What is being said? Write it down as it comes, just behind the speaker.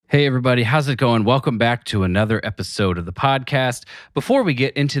Hey, everybody, how's it going? Welcome back to another episode of the podcast. Before we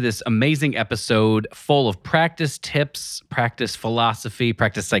get into this amazing episode full of practice tips, practice philosophy,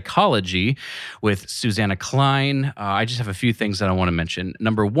 practice psychology with Susanna Klein, I just have a few things that I want to mention.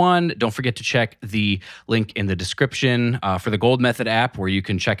 Number one, don't forget to check the link in the description for the Gold Method app, where you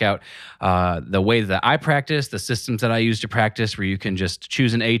can check out the way that I practice, the systems that I use to practice, where you can just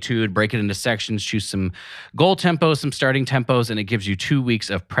choose an etude, break it into sections, choose some goal tempos, some starting tempos, and it gives you 2 weeks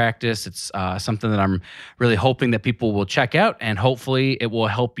of practice. It's something that I'm really hoping that people will check out, and hopefully it will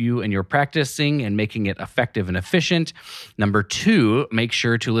help you in your practicing and making it effective and efficient. Number two, make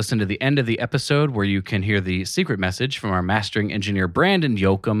sure to listen to the end of the episode where you can hear the secret message from our mastering engineer, Brandon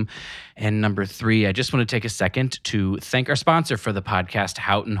Yoakum. And number three, I just want to take a second to thank our sponsor for the podcast,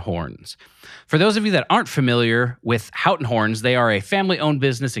 Houghton Horns. For those of you that aren't familiar with Houghton Horns, they are a family-owned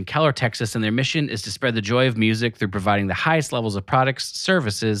business in Keller, Texas, and their mission is to spread the joy of music through providing the highest levels of products,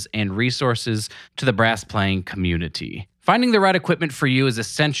 services, and resources to the brass playing community. Finding the right equipment for you is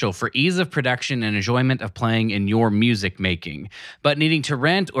essential for ease of production and enjoyment of playing in your music making. But needing to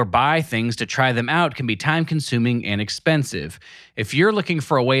rent or buy things to try them out can be time-consuming and expensive. If you're looking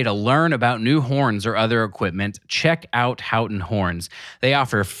for a way to learn about new horns or other equipment, check out Houghton Horns. They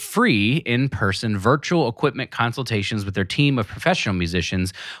offer free in-person virtual equipment consultations with their team of professional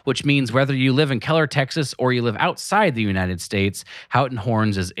musicians, which means whether you live in Keller, Texas, or you live outside the United States, Houghton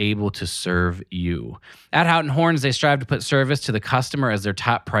Horns is able to serve you. At Houghton Horns, they strive to put service to the customer as their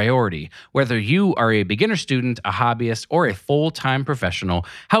top priority. Whether you are a beginner student, a hobbyist, or a full-time professional,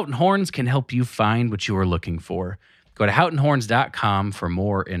 Houghton Horns can help you find what you are looking for. Go to houghtonhorns.com for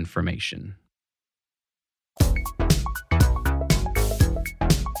more information.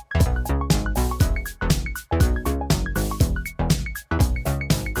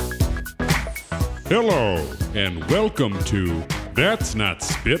 Hello, and welcome to That's Not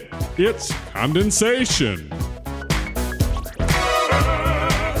Spit, It's Condensation.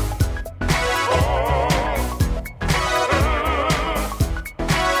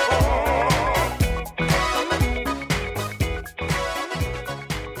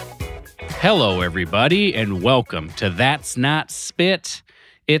 Hello, everybody, and welcome to That's Not Spit,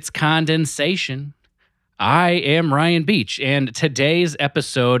 It's Condensation. I am Ryan Beach, and today's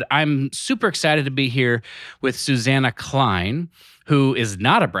episode, I'm super excited to be here with Susanna Klein, who is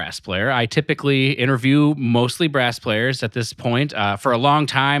not a brass player. I typically interview mostly brass players at this point. For a long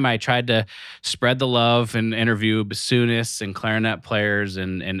time, I tried to spread the love and interview bassoonists and clarinet players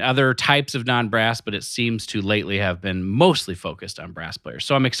and other types of non-brass, but it seems to lately have been mostly focused on brass players.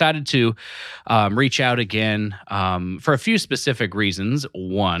 So I'm excited to reach out again for a few specific reasons.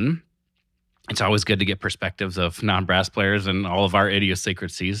 One, it's always good to get perspectives of non-brass players and all of our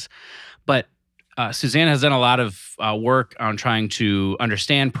idiosyncrasies. But Susanna has done a lot of work on trying to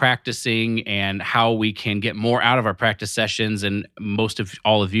understand practicing and how we can get more out of our practice sessions. And most of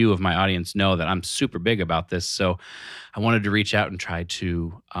all of you of my audience know that I'm super big about this. So I wanted to reach out and try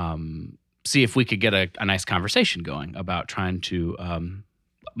to see if we could get a nice conversation going about trying to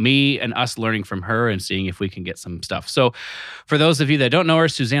me and us learning from her and seeing if we can get some stuff. So for those of you that don't know her,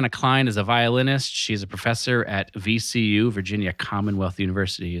 Susanna Klein is a violinist. She's a professor at VCU, Virginia Commonwealth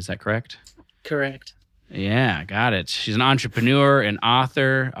University. Is that correct? Correct. Yeah, got it. She's an entrepreneur and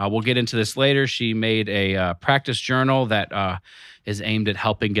author. We'll get into this later. She made a practice journal that is aimed at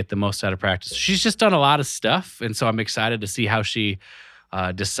helping get the most out of practice. She's just done a lot of stuff, and so I'm excited to see how she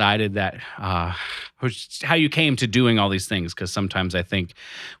decided that, how you came to doing all these things, because sometimes I think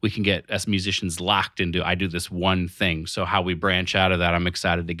we can get, as musicians, locked into, I do this one thing. So how we branch out of that, I'm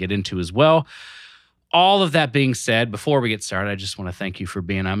excited to get into as well. All of that being said, before we get started, I just want to thank you for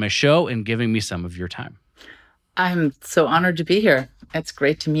being on my show and giving me some of your time. I'm so honored to be here. It's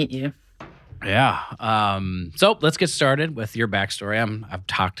great to meet you. Yeah. So let's get started with your backstory. I've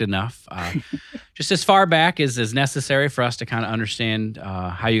talked enough. Just as far back as necessary for us to kind of understand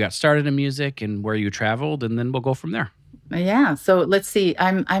how you got started in music and where you traveled, and then we'll go from there. Yeah. So let's see.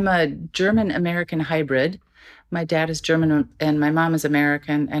 I'm a German-American hybrid. My dad is German and my mom is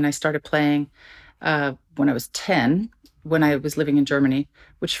American, and I started playing when I was 10, when I was living in Germany,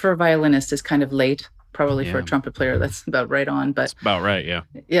 which for a violinist is kind of late. Probably for a trumpet player, that's about right on. But that's about right, yeah.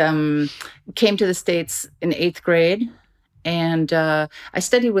 Came to the States in 8th grade, and I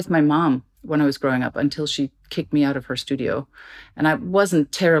studied with my mom when I was growing up until she kicked me out of her studio. And I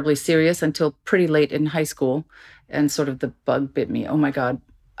wasn't terribly serious until pretty late in high school, and sort of the bug bit me. Oh my God,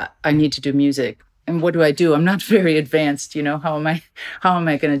 I need to do music. And what do? I'm not very advanced, how am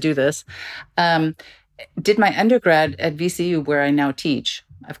I going to do this? Did my undergrad at VCU, where I now teach.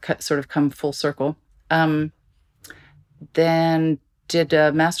 I've sort of come full circle. Then did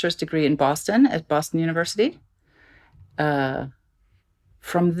a master's degree in Boston at Boston University.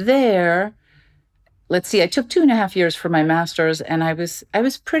 From there, let's see, I took 2.5 years for my master's, and I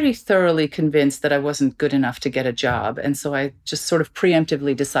was pretty thoroughly convinced that I wasn't good enough to get a job. And so I just sort of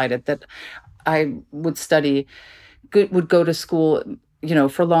preemptively decided that I would go to school,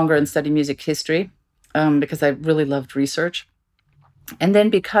 for longer and study music history, because I really loved research. And then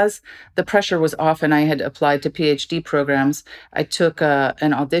because the pressure was off and I had applied to PhD programs, I took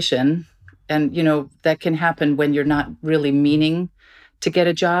an audition. And, that can happen when you're not really meaning to get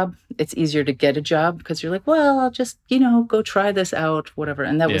a job. It's easier to get a job because you're like, well, I'll just, go try this out, whatever.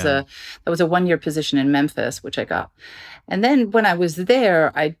 And that was a 1-year position in Memphis, which I got. And then when I was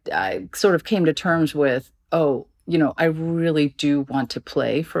there, I sort of came to terms with, I really do want to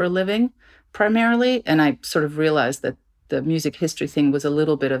play for a living primarily. And I sort of realized that the music history thing was a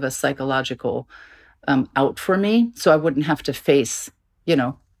little bit of a psychological out for me. So I wouldn't have to face,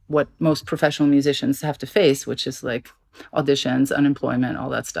 what most professional musicians have to face, which is like auditions, unemployment, all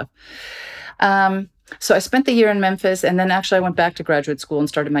that stuff. So I spent the year in Memphis, and then actually I went back to graduate school and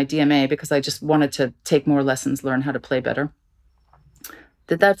started my DMA because I just wanted to take more lessons, learn how to play better.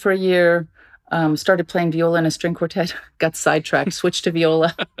 Did that for a year, started playing viola in a string quartet, got sidetracked, switched to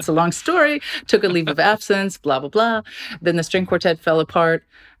viola. It's a long story, took a leave of absence, blah, blah, blah. Then the string quartet fell apart,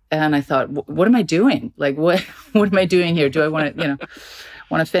 and I thought, what am I doing? Like, what am I doing here? Do I want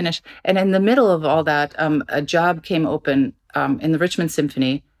to finish? And in the middle of all that, a job came open in the Richmond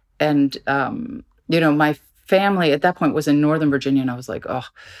Symphony. And, my family at that point was in Northern Virginia. And I was like, oh,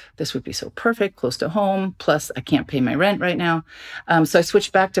 this would be so perfect, close to home. Plus, I can't pay my rent right now. So I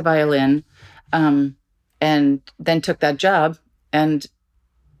switched back to violin and then took that job. And,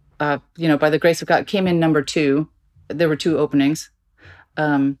 by the grace of God, came in number 2. There were 2 openings.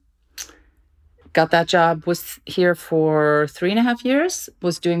 Got that job, was here for 3.5 years,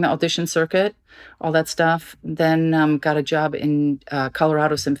 was doing the audition circuit, all that stuff. Then got a job in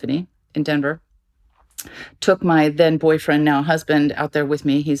Colorado Symphony in Denver. Took my then boyfriend, now husband, out there with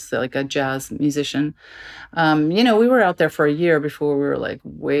me. He's like a jazz musician. We were out there for a year before we were like,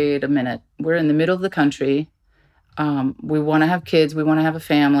 wait a minute. We're in the middle of the country. We want to have kids. We want to have a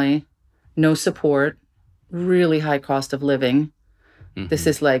family. No support. Really high cost of living. Mm-hmm.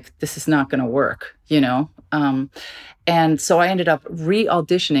 This is not going to work, and so I ended up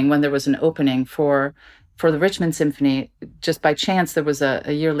re-auditioning when there was an opening for the Richmond Symphony. Just by chance, there was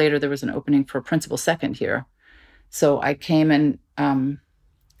a year later, there was an opening for Principal Second here. So I came in a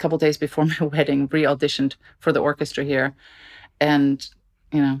couple days before my wedding, re-auditioned for the orchestra here, and,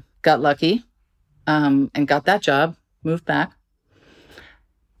 got lucky and got that job, moved back.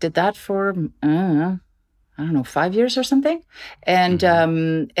 Did that for, 5 years or something, and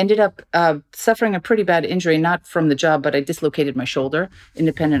ended up suffering a pretty bad injury, not from the job, but I dislocated my shoulder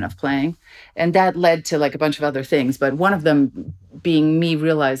independent of playing. And that led to like a bunch of other things. But one of them being me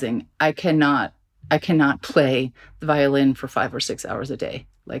realizing I cannot play the violin for 5 or 6 hours a day.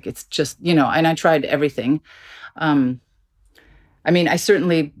 Like it's just, and I tried everything. I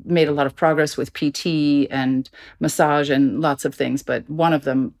certainly made a lot of progress with PT and massage and lots of things, but one of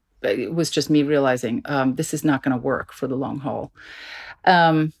them, it was just me realizing this is not going to work for the long haul.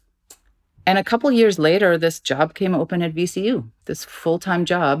 And a couple years later, this job came open at VCU, this full-time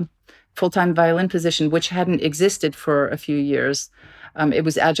job, full-time violin position, which hadn't existed for a few years. It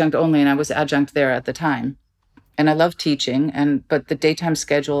was adjunct only, and I was adjunct there at the time. And I loved teaching, but the daytime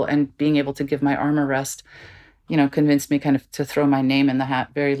schedule and being able to give my arm a rest, convinced me kind of to throw my name in the hat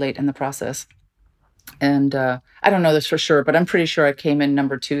very late in the process. And I don't know this for sure, but I'm pretty sure I came in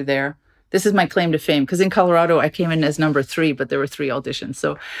number 2 there. This is my claim to fame, because in Colorado, I came in as number 3, but there were 3 auditions.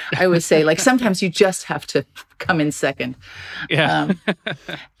 So I always say, like, sometimes you just have to come in second. Yeah.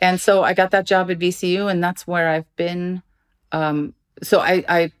 And so I got that job at VCU, and that's where I've been. So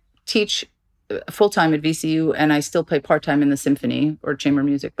I teach full-time at VCU, and I still play part-time in the symphony or chamber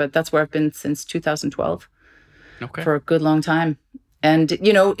music, but that's where I've been since 2012 for a good long time. And,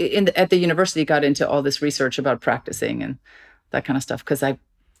 at the university, got into all this research about practicing and that kind of stuff, because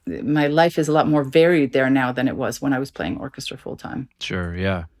my life is a lot more varied there now than it was when I was playing orchestra full time. Sure,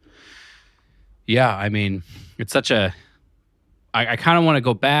 yeah. Yeah, it's such a... I kind of want to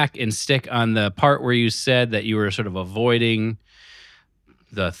go back and stick on the part where you said that you were sort of avoiding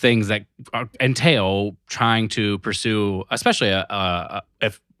the things that entail trying to pursue, especially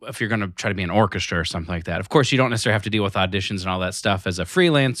if you're going to try to be an orchestra or something like that. Of course, you don't necessarily have to deal with auditions and all that stuff as a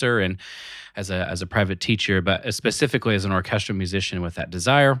freelancer and as a private teacher, but specifically as an orchestral musician with that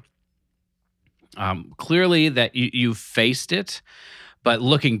desire. Clearly that you faced it, But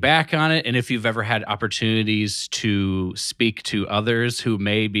looking back on it, and if you've ever had opportunities to speak to others who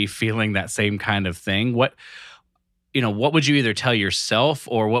may be feeling that same kind of thing, what would you either tell yourself,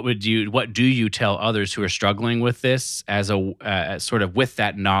 or what do you tell others who are struggling with this as a sort of with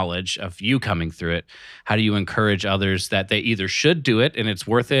that knowledge of you coming through it? How do you encourage others that they either should do it and it's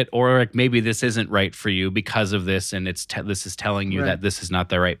worth it, or like maybe this isn't right for you because of this, and this is telling you that this is not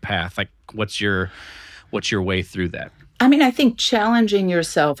the right path? Like, what's your way through that? I mean, I think challenging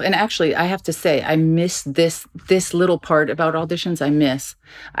yourself, and actually I have to say, I miss this little part about auditions.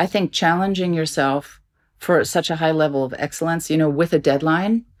 I think challenging yourself for such a high level of excellence, with a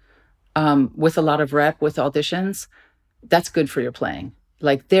deadline, with a lot of rep, with auditions, that's good for your playing.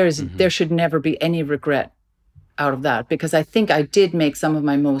 Like there should never be any regret out of that, because I think I did make some of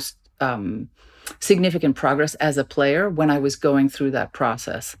my most significant progress as a player when I was going through that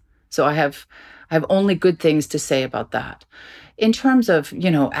process. So I have only good things to say about that. In terms of,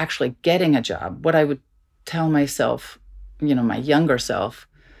 actually getting a job, what I would tell myself, my younger self,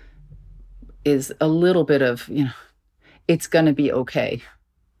 is a little bit of, it's going to be okay.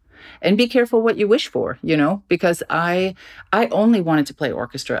 And be careful what you wish for, because I only wanted to play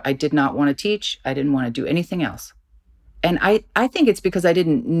orchestra. I did not want to teach. I didn't want to do anything else. And I think it's because I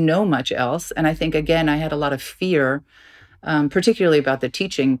didn't know much else. And I think, again, I had a lot of fear, particularly about the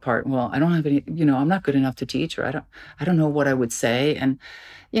teaching part. Well, I don't have any, I'm not good enough to teach, or I don't know what I would say. And,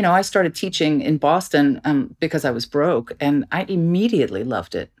 I started teaching in Boston because I was broke, and I immediately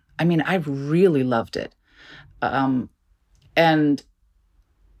loved it. I mean, I really loved it. And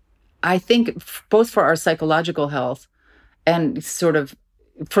I think both for our psychological health and sort of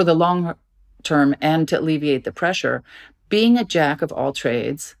for the long term and to alleviate the pressure, being a jack of all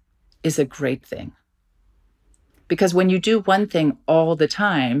trades is a great thing. Because when you do one thing all the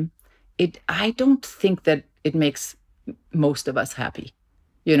time, I don't think that it makes most of us happy.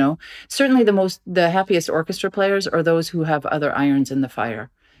 Certainly the happiest orchestra players are those who have other irons in the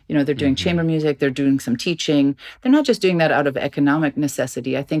fire. They're doing chamber music, they're doing some teaching. They're not just doing that out of economic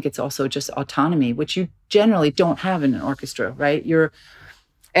necessity. I think it's also just autonomy, which you generally don't have in an orchestra, right?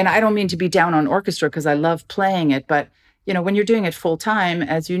 And I don't mean to be down on orchestra because I love playing it, but when you're doing it full time,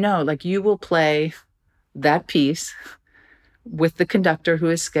 as you know, like you will play that piece with the conductor who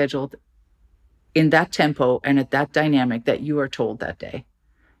is scheduled in that tempo and at that dynamic that you are told that day.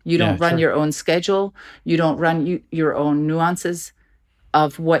 You don't run your own schedule. You don't run your own nuances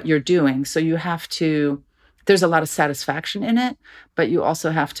of what you're doing. So you have to, there's a lot of satisfaction in it, but you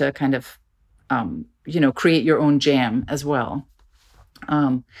also have to kind of, create your own jam as well.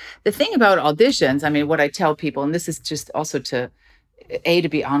 The thing about auditions, I mean, what I tell people, and this is just also to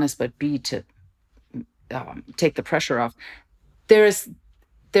be honest, but B, to take the pressure off. There's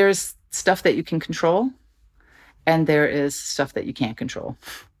stuff that you can control, and there is stuff that you can't control.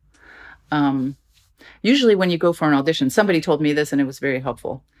 Usually when you go for an audition, somebody told me this and it was very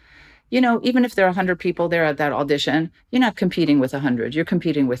helpful. Even if there are 100 people there at that audition, you're not competing with 100, you're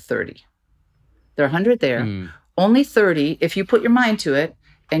competing with 30. There are 100 there. Only 30, if you put your mind to it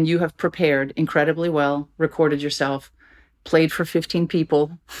and you have prepared incredibly well, recorded yourself, played for 15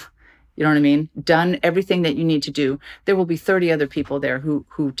 people, you know what I mean? Done everything that you need to do. There will be 30 other people there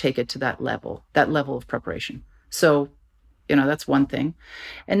who take it to that level of preparation. So, that's one thing.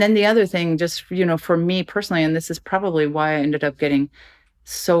 And then the other thing, just, for me personally, and this is probably why I ended up getting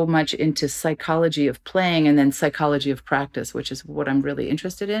so much into psychology of playing and then psychology of practice, which is what I'm really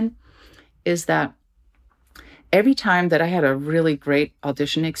interested in, is that every time that I had a really great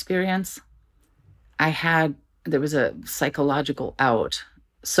audition experience, there was a psychological out.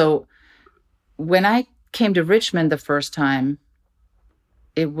 So when I came to Richmond the first time,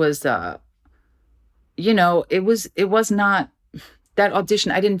 it was, it was not that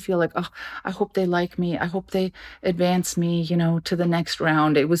audition. I didn't feel like, oh, I hope they like me. I hope they advance me, to the next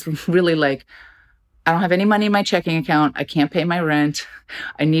round. It was really like, I don't have any money in my checking account. I can't pay my rent.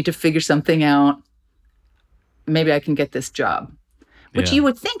 I need to figure something out. Maybe I can get this job, which you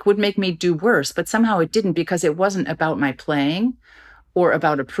would think would make me do worse, but somehow it didn't, because it wasn't about my playing or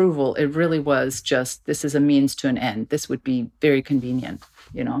about approval. It really was just, this is a means to an end. This would be very convenient,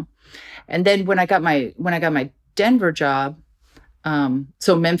 And then when I got my Denver job,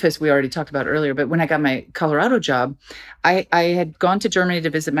 so Memphis we already talked about earlier, but when I got my Colorado job, I had gone to Germany to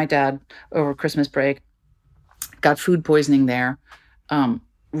visit my dad over Christmas break, got food poisoning there,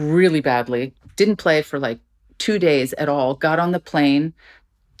 really badly, didn't play for like 2 days at all, got on the plane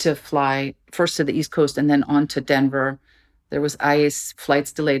to fly first to the East Coast and then on to Denver. There was ice,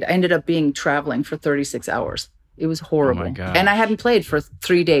 flights delayed. I ended up traveling for 36 hours. It was horrible. Oh my God. And I hadn't played for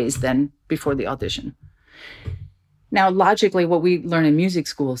 3 days then before the audition. Now, logically, what we learn in music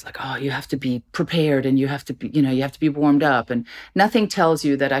school is like, oh, you have to be prepared and you have to be, you have to be warmed up. And nothing tells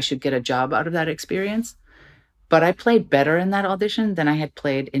you that I should get a job out of that experience. But I played better in that audition than I had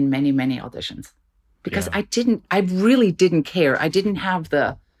played in many, many auditions because Yeah. I really didn't care. I didn't have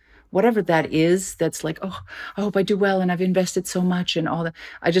the, whatever that is, that's like, oh, I hope I do well and I've invested so much and all that.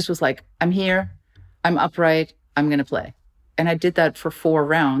 I just was like, I'm here, I'm upright, I'm going to play. And I did that for 4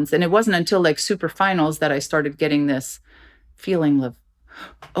 rounds. And it wasn't until like super finals that I started getting this feeling of,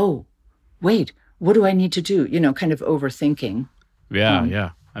 oh, wait, what do I need to do? Kind of overthinking. Yeah, Um, yeah.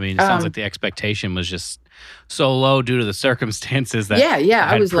 I mean, it sounds like um, the expectation was just so low due to the circumstances that yeah. I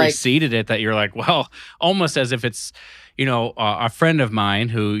had was like, preceded it that you're like, well, almost as if it's, a friend of mine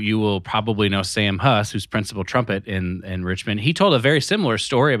who you will probably know, Sam Huss, who's principal trumpet in Richmond. He told a very similar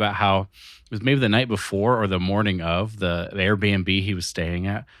story about how it was maybe the night before or the morning of the Airbnb he was staying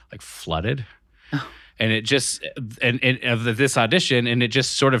at, like flooded. oh, And it just, and of this audition, and it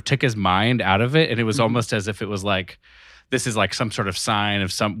just sort of took his mind out of it. And it was mhm. almost as if it was like, this is like some sort of sign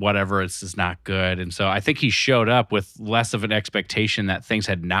of some whatever, it's just not good. And so I think he showed up with less of an expectation that things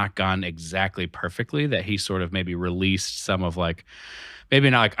had not gone exactly perfectly, that he sort of maybe released some of like, maybe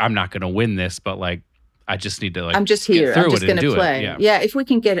not like, I'm not going to win this, but like, I just need to like I'm just get here. I'm through it just and going to do it. play. Yeah. Yeah, if we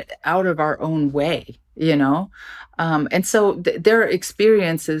can get it out of our own way. And so there are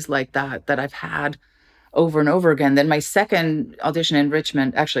experiences like that I've had over and over again. Then my second audition in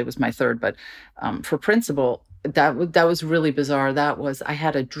Richmond, actually it was my third, but for principal, that was really bizarre. That was, I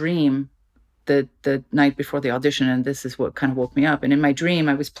had a dream the night before the audition, and this is what kind of woke me up. And in my dream,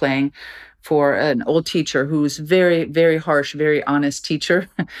 I was playing for an old teacher who's very, very harsh, very honest teacher.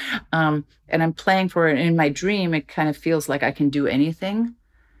 And I'm playing for it. In my dream, it kind of feels like I can do anything.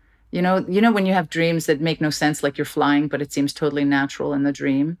 When you have dreams that make no sense, like you're flying, but it seems totally natural in the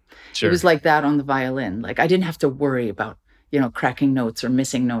dream. It Sure. was like that on the violin. Like I didn't have to worry about, cracking notes or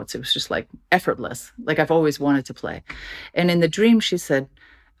missing notes. It was just like effortless. Like I've always wanted to play. And in the dream, she said,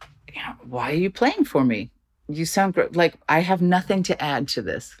 why are you playing for me? You sound great. Like I have nothing to add to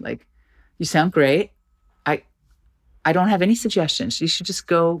this. Like you sound great. I I don't have any suggestions. You should just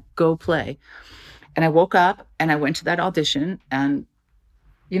go play. And I woke up and I went to that audition and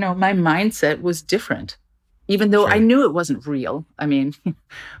my mindset was different. Even though I Sure. knew it wasn't real. I mean,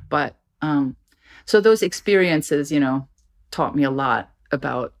 but so those experiences, taught me a lot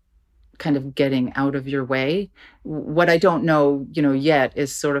about kind of getting out of your way. What I don't know, yet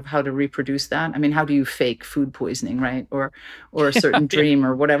is sort of how to reproduce that. I mean, how do you fake food poisoning, right? Or a certain Yeah. dream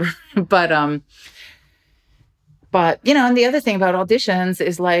or whatever. But and the other thing about auditions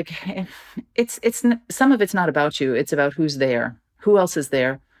is like some of it's not about you. It's about who's there. Who else is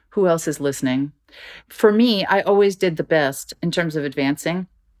there? Who else is listening? For me, I always did the best in terms of advancing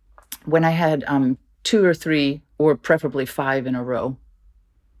when I had 2 or 3 or preferably 5 in a row.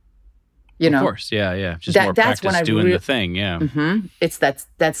 You Of know, course. Yeah. Yeah. Just more that's when practice I doing the thing. Yeah. It's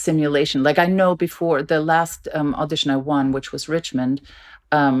that simulation. Like I know before the last audition I won, which was Richmond,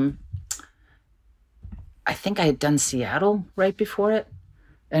 um, I think I had done Seattle right before it,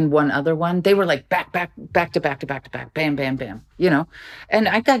 and one other one. They were like back to back, bam, bam, bam. And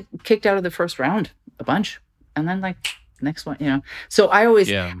I got kicked out of the first round a bunch, and then like next one. So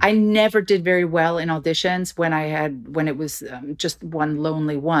Yeah. I never did very well in auditions when it was just one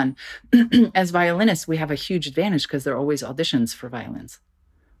lonely one. As violinists, we have a huge advantage because there are always auditions for violins,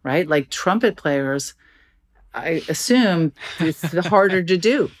 right? Like trumpet players, I assume it's harder to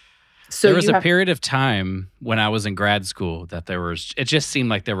do. So There was you a have, period of time when I was in grad school that it just seemed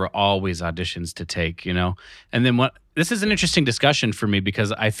like there were always auditions to take, And then this is an interesting discussion for me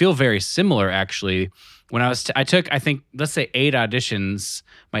because I feel very similar actually. When I took, I think, let's say 8 auditions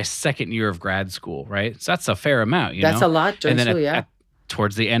my second year of grad school, right? So that's a fair amount, that's a lot, And then Jonesville, yeah.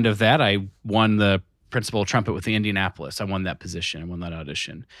 towards the end of that, I won the principal trumpet with the Indianapolis. I won that position. I won that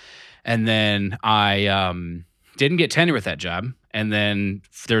audition. And then I didn't get tenure with that job. And then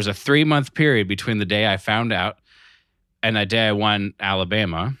there's a 3-month period between the day I found out and the day I won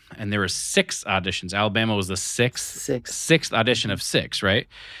Alabama. And there were 6 auditions. Alabama was the sixth audition of 6, right?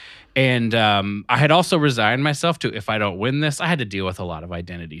 And I had also resigned myself to, if I don't win this, I had to deal with a lot of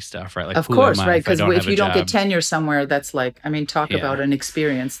identity stuff, right? Like, Of who course, am I right? if I Because don't if have a you don't get job? tenure somewhere, that's like, I mean, talk Yeah. about an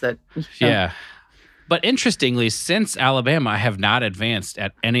experience that. Yeah. But interestingly, since Alabama, I have not advanced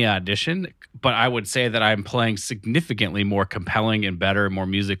at any audition, but I would say that I'm playing significantly more compelling and better and more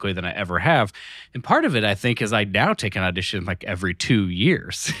musically than I ever have. And part of it, I think, is I now take an audition like every 2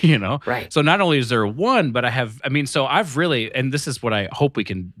 years, Right. So not only is there one, but so I've really, and this is what I hope we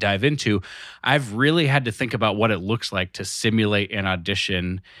can dive into, I've really had to think about what it looks like to simulate an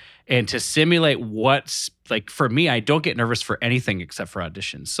audition and to simulate what's like for me, I don't get nervous for anything except for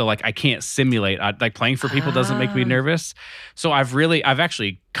auditions. So like I can't simulate like playing for people doesn't make me nervous. So I've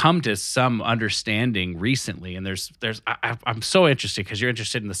actually come to some understanding recently, and I'm so interested because you're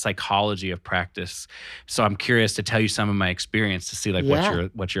interested in the psychology of practice. So I'm curious to tell you some of my experience to see like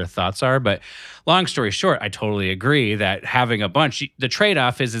what your thoughts are. But long story short, I totally agree that having a bunch, the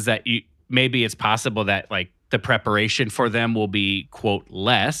trade-off is that maybe it's possible that like the preparation for them will be, quote,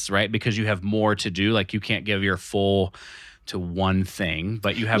 less, right? Because you have more to do. Like you can't give your full to one thing,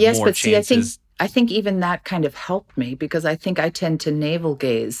 but you have more chances. See, I think even that kind of helped me because I think I tend to navel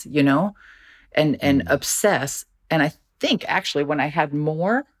gaze, and obsess. And I think actually when I had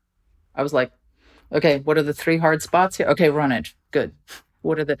more, I was like, okay, what are the 3 hard spots here? Okay, run it. Good.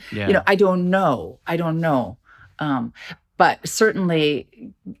 What are the, I don't know. But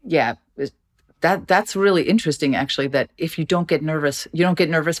certainly, that's really interesting, actually, that if you don't get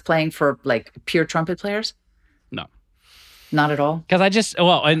nervous playing for like pure trumpet players? No. Not at all? Because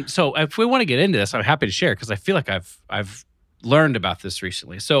and so if we want to get into this, I'm happy to share because I feel like I've learned about this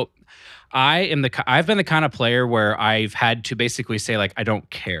recently. So I've been the kind of player where I've had to basically say like, I don't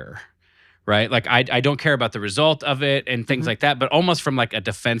care. Right? Like I don't care about the result of it and things like that, but almost from like a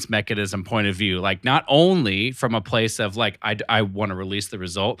defense mechanism point of view, like not only from a place of like, I want to release the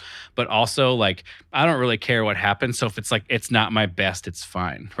result, but also like, I don't really care what happens. So if it's like, it's not my best, it's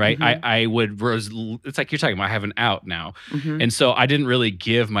fine. Right. It's like you're talking about, I have an out now. And so I didn't really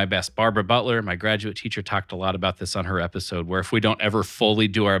give my best. Barbara Butler, my graduate teacher, talked a lot about this on her episode, where if we don't ever fully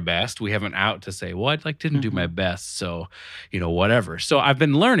do our best, we have an out to say, well, I like didn't do my best. So, whatever. So I've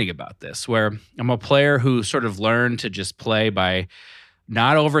been learning about this, where I'm a player who sort of learned to just play by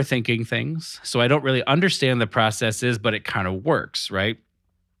not overthinking things. So I don't really understand the processes, but it kind of works, right?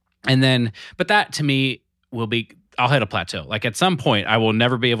 But that to me I'll hit a plateau. Like at some point, I will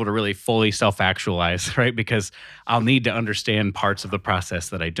never be able to really fully self-actualize, right? Because I'll need to understand parts of the process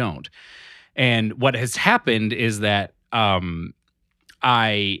that I don't. And what has happened is that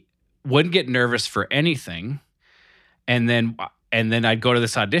I wouldn't get nervous for anything. And then I'd go to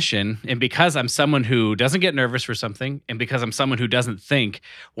this audition, and because I'm someone who doesn't get nervous for something, and because I'm someone who doesn't think,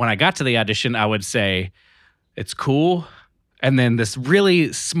 when I got to the audition, I would say, it's cool. And then this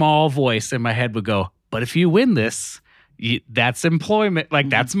really small voice in my head would go, but if you win this, that's employment, like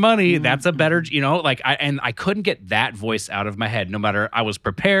that's money, that's a better, I couldn't get that voice out of my head. No matter, I was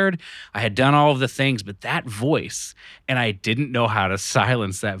prepared, I had done all of the things, but that voice, and I didn't know how to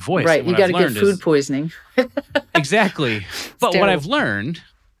silence that voice. Right, you got to get food poisoning. Exactly. But what I've learned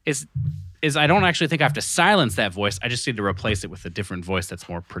is I don't actually think I have to silence that voice. I just need to replace it with a different voice that's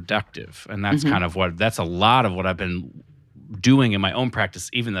more productive. And that's that's a lot of what I've been doing in my own practice,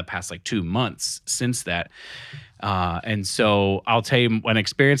 even the past like 2 months since that. And so I'll tell you an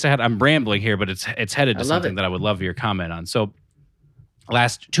experience I had. I'm rambling here, but it's headed to something that I would love your comment on. So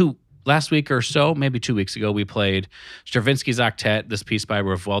last week or so, maybe 2 weeks ago, we played Stravinsky's Octet, this piece by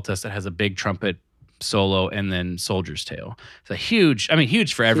Revueltas that has a big trumpet solo and then Soldier's Tale. It's a huge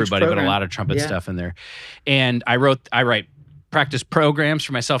for everybody, but a lot of trumpet stuff in there. And I write practice programs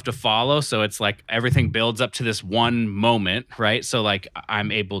for myself to follow. So it's like everything builds up to this one moment, right? So like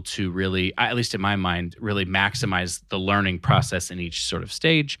I'm able to really, at least in my mind, really maximize the learning process in each sort of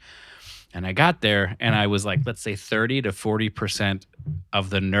stage. And I got there and I was like, let's say 30 to 40% of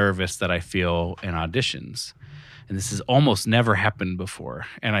the nervous that I feel in auditions. And this has almost never happened before.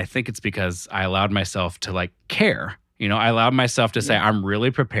 And I think it's because I allowed myself to like care. I allowed myself to say, I'm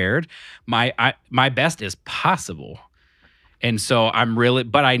really prepared. My best is possible. And so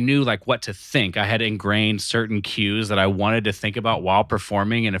but I knew like what to think. I had ingrained certain cues that I wanted to think about while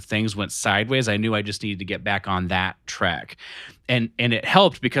performing. And if things went sideways, I knew I just needed to get back on that track. And it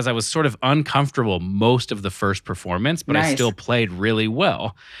helped because I was sort of uncomfortable most of the first performance, but I still played really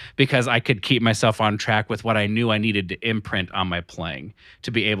well because I could keep myself on track with what I knew I needed to imprint on my playing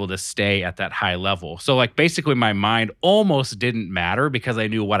to be able to stay at that high level. So like basically my mind almost didn't matter because I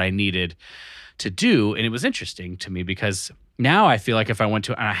knew what I needed to do. And it was interesting to me because now I feel like if I went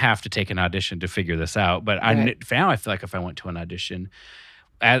to, and I have to take an audition to figure this out, but now I feel like if I went to an audition,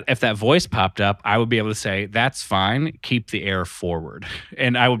 if that voice popped up, I would be able to say, that's fine, keep the air forward.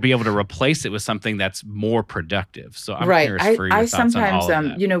 And I would be able to replace it with something that's more productive. So I'm curious for your thoughts on all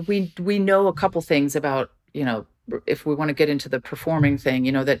of that. We know a couple things about, if we want to get into the performing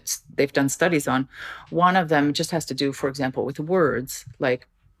thing, that they've done studies on. One of them just has to do, for example, with words, like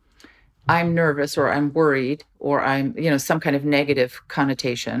I'm nervous or I'm worried or I'm, some kind of negative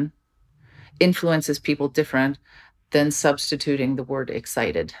connotation influences people different than substituting the word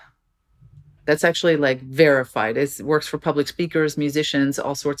excited. That's actually like verified. It works for public speakers, musicians,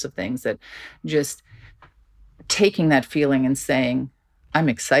 all sorts of things, that just taking that feeling and saying, I'm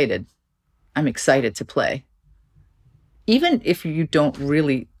excited to play. Even if you don't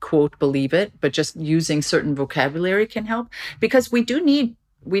really quote believe it, but just using certain vocabulary can help, because we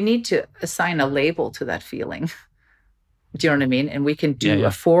need to assign a label to that feeling. Do you know what I mean? And we can do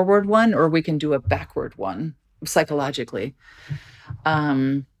a forward one, or we can do a backward one psychologically.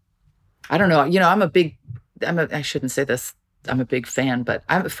 I don't know. I shouldn't say this. I'm a big fan, but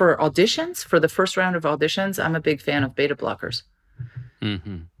for auditions, for the first round of auditions, I'm a big fan of beta blockers.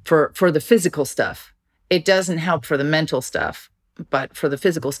 Mm-hmm. For the physical stuff. It doesn't help for the mental stuff, but for the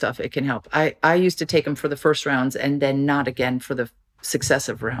physical stuff, it can help. I used to take them for the first rounds and then not again for the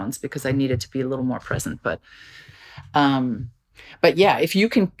successive rounds, because I needed to be a little more present. But yeah, if you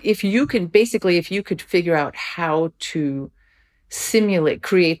could figure out how to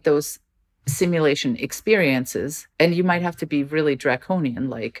create those simulation experiences, and you might have to be really draconian,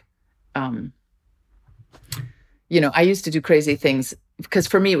 like, I used to do crazy things, because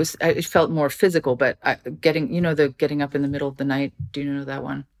for me it felt more physical, but getting up in the middle of the night. Do you know that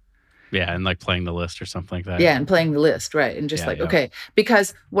one? Yeah, and like playing the list or something like that. Yeah, and playing the list, right? And just okay,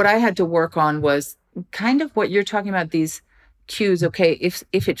 because what I had to work on was kind of what you're talking about, these cues. Okay, if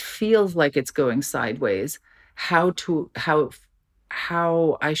it feels like it's going sideways, how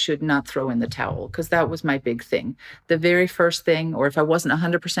I should not throw in the towel, because that was my big thing. The very first thing, or if I wasn't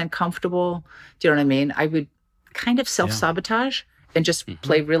 100% comfortable, do you know what I mean? I would kind of self-sabotage and just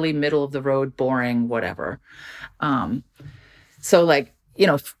play really middle of the road, boring, whatever. So like,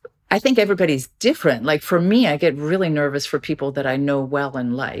 I think everybody's different. Like for me, I get really nervous for people that I know well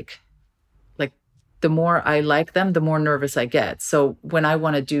and like. Like the more I like them, the more nervous I get. So when I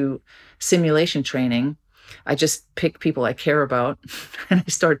want to do simulation training, I just pick people I care about and I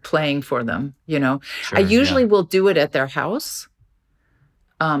start playing for them, Sure, I usually will do it at their house,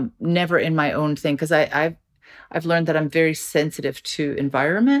 never in my own thing, because I've learned that I'm very sensitive to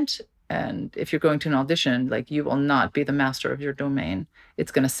environment. And if you're going to an audition, like, you will not be the master of your domain.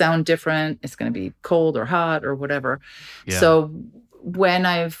 It's going to sound different. It's going to be cold or hot or whatever. Yeah. So when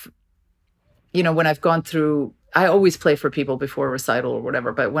I've gone through, I always play for people before a recital or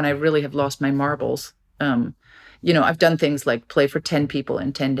whatever, but when I really have lost my marbles, I've done things like play for 10 people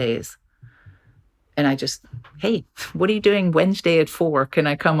in 10 days. And I just, hey, what are you doing Wednesday at 4? Can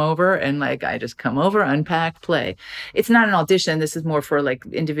I come over? And I just come over, unpack, play. It's not an audition. This is more for like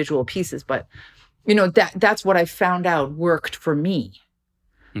individual pieces. But, that's what I found out worked for me.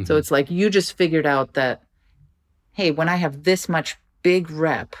 Mm-hmm. So it's like, you just figured out that, hey, when I have this much big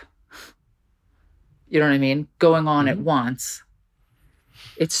rep, you know what I mean, going on at once,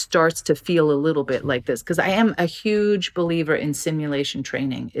 it starts to feel a little bit like this. Because I am a huge believer in simulation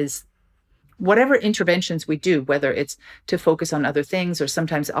training, is whatever interventions we do, whether it's to focus on other things, or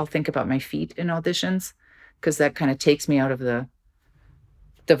sometimes I'll think about my feet in auditions, because that kind of takes me out of the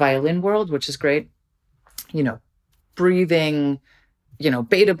violin world, which is great. Breathing,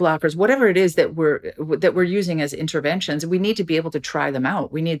 beta blockers, whatever it is that we're using as interventions, we need to be able to try them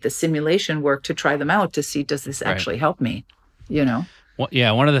out. We need the simulation work to try them out to see, does this actually help me? Well,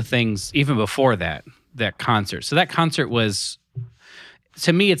 yeah, one of the things, even before that concert. So that concert was,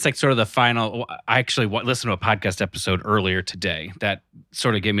 to me, it's like sort of the final. I actually listened to a podcast episode earlier today that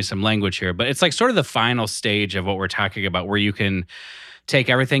sort of gave me some language here, but it's like sort of the final stage of what we're talking about, where you can take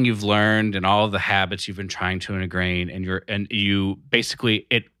everything you've learned and all of the habits you've been trying to ingrain, and you basically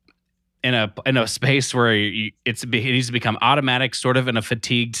in a space where it needs to become automatic, sort of in a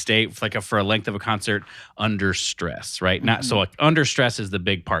fatigued state, for a length of a concert, under stress, right? Mm-hmm. Not so like under stress is the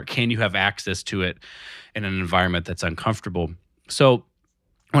big part. Can you have access to it in an environment that's uncomfortable? So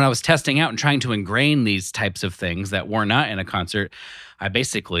when I was testing out and trying to ingrain these types of things that were not in a concert, I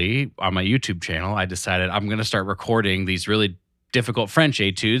basically, on my YouTube channel, I decided I'm going to start recording these really difficult French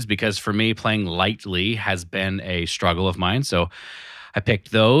etudes, because for me, playing lightly has been a struggle of mine. So I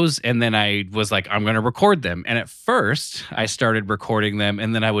picked those, and then I was like, I'm going to record them. And at first, I started recording them,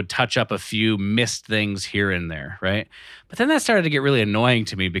 and then I would touch up a few missed things here and there, right? But then that started to get really annoying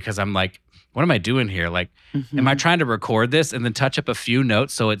to me, because I'm like, what am I doing here? Like, am I trying to record this and then touch up a few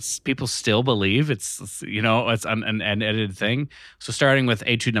notes so people still believe it's an edited thing? So starting with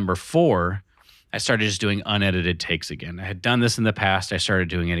etude number 4, I started just doing unedited takes again. I had done this in the past. I started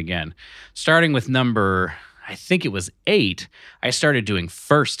doing it again. Starting with number, I think it was 8, I started doing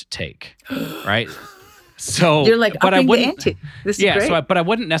first take, right? So you're like, but I wouldn't. This is great. But I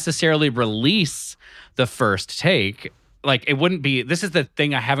wouldn't necessarily release the first take. Like, it wouldn't be, this is the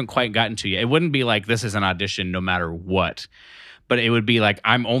thing I haven't quite gotten to yet. It wouldn't be like, this is an audition no matter what. but it would be like,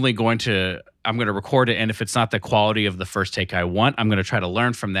 I'm going to record it. And if it's not the quality of the first take I want, I'm going to try to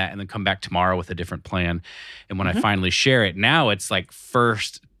learn from that and then come back tomorrow with a different plan. And when I finally share it, now it's like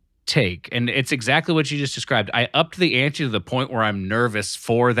first take. And it's exactly what you just described. I upped the ante to the point where I'm nervous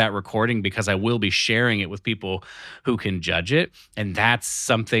for that recording because I will be sharing it with people who can judge it. And that's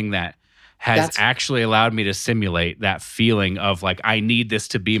something that has actually allowed me to simulate that feeling of like, I need this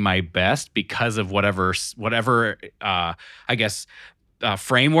to be my best because of whatever I guess,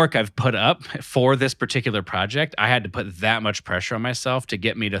 framework I've put up for this particular project. I had to put that much pressure on myself to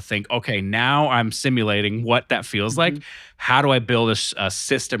get me to think, okay, now I'm simulating what that feels like. How do I build a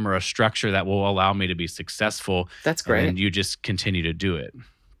system or a structure that will allow me to be successful? That's great. And you just continue to do it.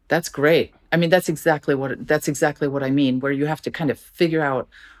 That's great. I mean, that's exactly what I mean, where you have to kind of figure out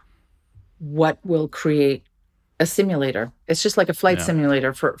what will create a simulator. It's just like a flight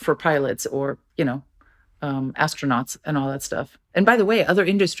simulator for pilots or, astronauts and all that stuff. And by the way, other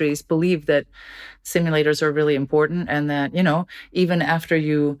industries believe that simulators are really important and that, even after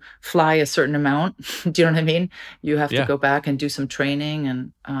you fly a certain amount, do you know what I mean? You have to go back and do some training.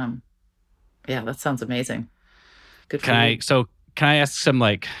 And that sounds amazing. Good for you. Can I ask some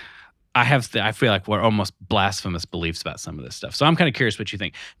I feel like we're almost blasphemous beliefs about some of this stuff. So I'm kind of curious what you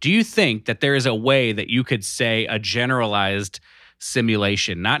think. Do you think that there is a way that you could say a generalized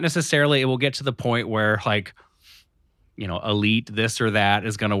simulation, not necessarily it will get to the point where elite this or that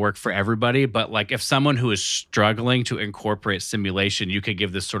is going to work for everybody, but like if someone who is struggling to incorporate simulation, you could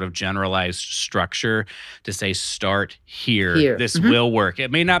give this sort of generalized structure to say, start here. This will work. It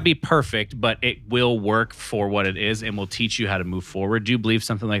may not be perfect, but it will work for what it is and will teach you how to move forward. Do you believe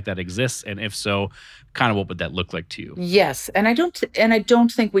something like that exists? And if so, kind of what would that look like to you? Yes. And I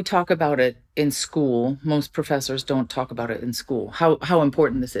don't think we talk about it in school. Most professors don't talk about it in school, how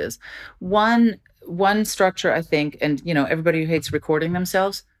important this is. One structure, I think, and everybody who hates recording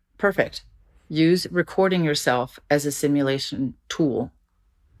themselves, perfect. Use recording yourself as a simulation tool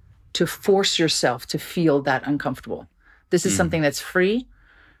to force yourself to feel that uncomfortable. This is something that's free.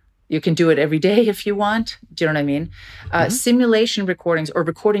 You can do it every day if you want. Do you know what I mean? Simulation recordings or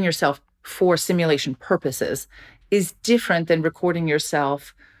recording yourself for simulation purposes is different than recording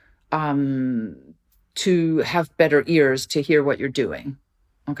yourself to have better ears to hear what you're doing.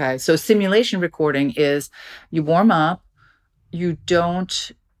 Okay, so simulation recording is you warm up, you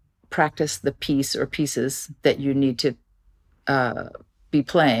don't practice the piece or pieces that you need to be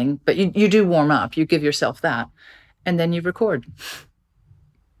playing, but you do warm up, you give yourself that, and then you record.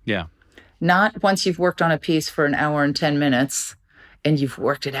 Yeah. Not once you've worked on a piece for an hour and 10 minutes and you've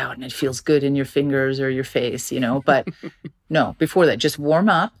worked it out and it feels good in your fingers or your face, but no, before that, just warm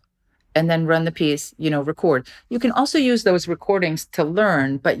up. And then run the piece, record. You can also use those recordings to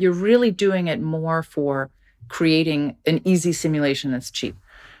learn, but you're really doing it more for creating an easy simulation that's cheap.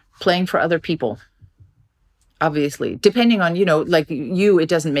 Playing for other people, obviously. Depending on, it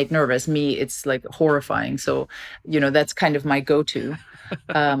doesn't make nervous. Me, it's like horrifying. So, that's kind of my go-to.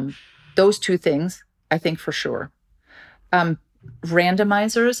 Those two things, I think for sure.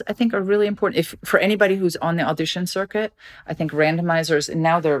 Randomizers, I think, are really important. If for anybody who's on the audition circuit, I think randomizers, and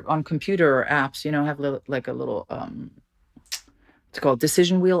now they're on computer apps, have a little, it's called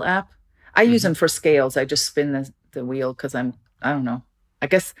decision wheel app. I use them for scales. I just spin the wheel because I don't know. I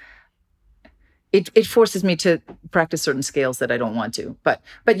guess it forces me to practice certain scales that I don't want to. But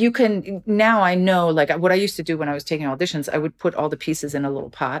you can, now I know, what I used to do when I was taking auditions, I would put all the pieces in a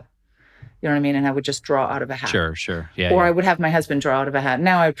little pot. You know what I mean? And I would just draw out of a hat. Sure. Yeah. Or I would have my husband draw out of a hat.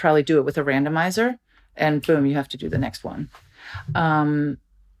 Now I would probably do it with a randomizer and boom, you have to do the next one.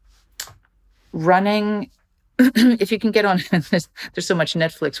 Running, if you can get on, there's so much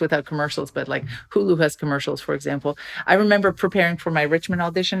Netflix without commercials, but like Hulu has commercials, for example. I remember preparing for my Richmond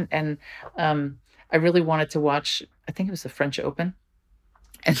audition and I really wanted to watch, I think it was the French Open.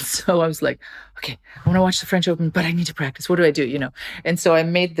 And so I was like, okay, I want to watch the French Open, but I need to practice. What do I do? And so I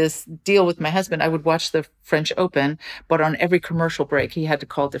made this deal with my husband. I would watch the French Open, but on every commercial break, he had to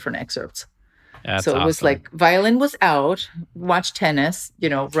call different excerpts. That's so it was like violin was out, watch tennis,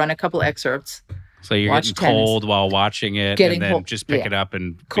 run a couple excerpts. So you're getting cold while watching it and then just pick it up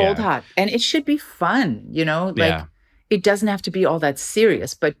and cold, hot. And it should be fun, it doesn't have to be all that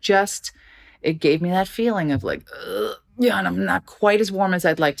serious, but just, it gave me that feeling of like, ugh. Yeah, and I'm not quite as warm as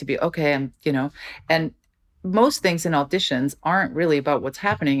I'd like to be. Okay, and most things in auditions aren't really about what's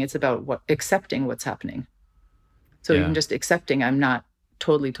happening. It's about accepting what's happening. So even just accepting I'm not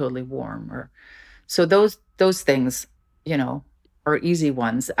totally warm. So those things, are easy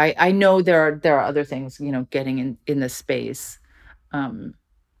ones. I know there are other things, getting in the space,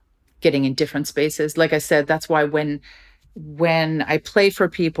 getting in different spaces. Like I said, that's why when when I play for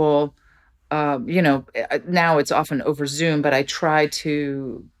people, now it's often over Zoom, but I try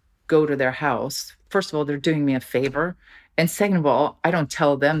to go to their house. First of all, they're doing me a favor. And second of all, I don't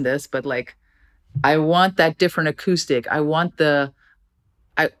tell them this, but like, I want that different acoustic. I want the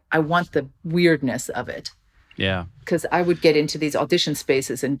weirdness of it. Yeah. Because I would get into these audition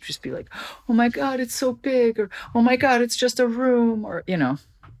spaces and just be like, oh my God, it's so big, or oh my God, it's just a room, or,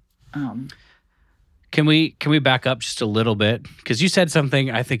 Can we back up just a little bit? Because you said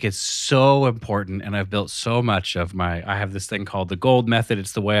something I think is so important, and I've built so much of I have this thing called the GOLD method.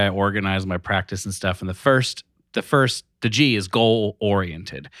 It's the way I organize my practice and stuff. And the G is goal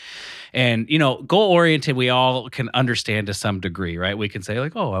oriented. And, goal oriented, we all can understand to some degree, right? We can say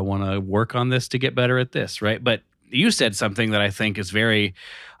like, oh, I want to work on this to get better at this, right? But you said something that I think is very,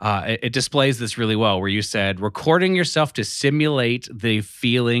 it displays this really well, where you said recording yourself to simulate the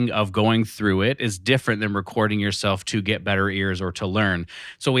feeling of going through it is different than recording yourself to get better ears or to learn.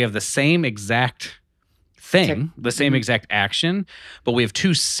 So we have the same exact thing, the same exact action, but we have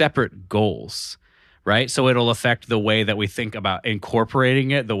two separate goals. Right? So it'll affect the way that we think about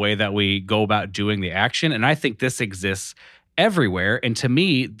incorporating it, the way that we go about doing the action. And I think this exists everywhere. And to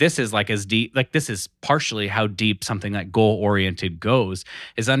me, this is like as deep, like this is partially how deep something like goal-oriented goes,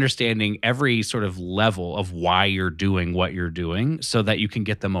 is understanding every sort of level of why you're doing what you're doing so that you can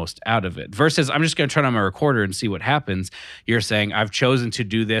get the most out of it. Versus, I'm just going to turn on my recorder and see what happens. You're saying, I've chosen to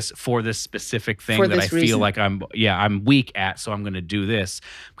do this for this specific thing that I feel like I'm weak at, so I'm going to do this.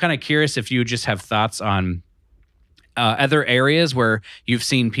 I'm kind of curious if you just have thoughts on other areas where you've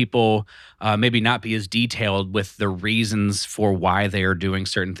seen people maybe not be as detailed with the reasons for why they are doing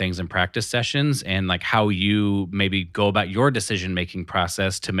certain things in practice sessions, and like how you maybe go about your decision-making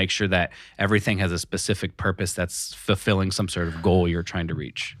process to make sure that everything has a specific purpose that's fulfilling some sort of goal you're trying to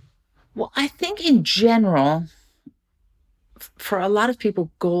reach. Well, I think in general, for a lot of people,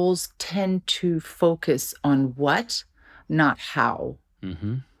 goals tend to focus on what, not how.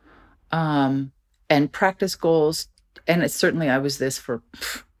 Mm-hmm. And practice goals, and certainly I was this for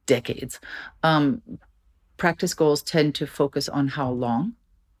decades. Practice goals tend to focus on how long,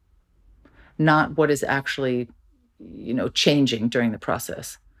 not what is actually, changing during the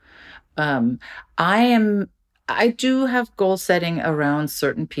process. I do have goal setting around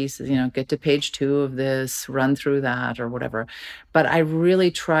certain pieces, get to page 2 of this, run through that or whatever. But I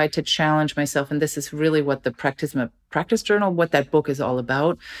really try to challenge myself. And this is really what the practice journal, what that book is all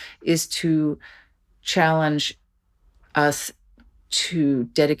about, is to challenge us to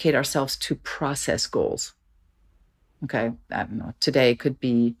dedicate ourselves to process goals. Okay. I don't know. Today could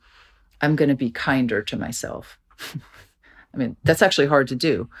be, I'm going to be kinder to myself. I mean, that's actually hard to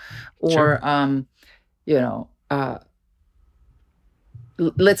do. Or, sure.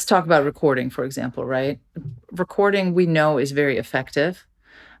 Let's talk about recording, for example, right? Recording, we know, is very effective.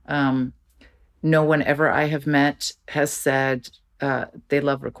 No one ever I have met has said they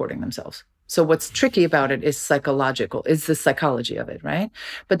love recording themselves. So what's tricky about it is the psychology of it, right?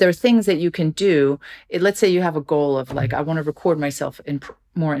 But there are things that you can do. Let's say you have a goal of like, I want to record myself in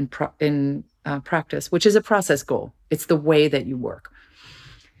practice, which is a process goal. It's the way that you work.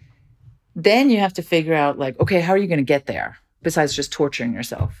 Then you have to figure out like, okay, how are you going to get there besides just torturing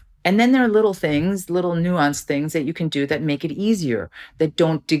yourself? And then there are little nuanced things that you can do that make it easier, that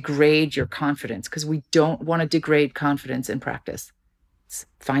don't degrade your confidence, because we don't want to degrade confidence in practice. It's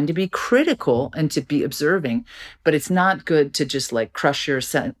fine to be critical and to be observing, but it's not good to just like crush your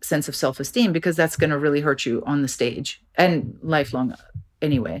sense of self-esteem, because that's going to really hurt you on the stage and lifelong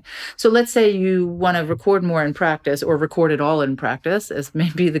anyway. So let's say you want to record more in practice, or record it all in practice, as may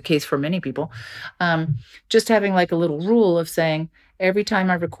be the case for many people. Just having like a little rule of saying, every time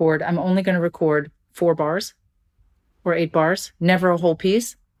I record, I'm only going to record 4 bars or 8 bars, never a whole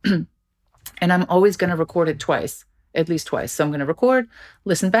piece. And I'm always going to record it twice, at least twice. So I'm going to record,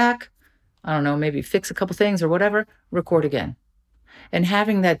 listen back, I don't know, maybe fix a couple things or whatever, record again. And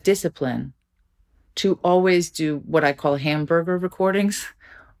having that discipline to always do what I call hamburger recordings,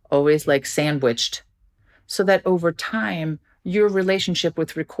 always like sandwiched, so that over time, your relationship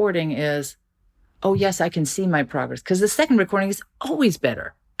with recording is, oh yes, I can see my progress. Because the second recording is always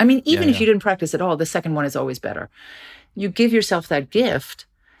better. I mean, even if you didn't practice at all, the second one is always better. You give yourself that gift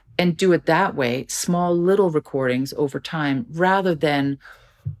and do it that way, small little recordings over time, rather than,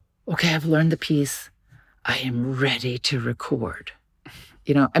 okay, I've learned the piece, I am ready to record.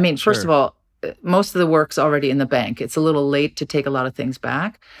 I mean, first of all, most of the work's already in the bank. It's a little late to take a lot of things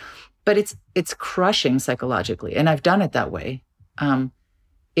back, but it's crushing psychologically. And I've done it that way.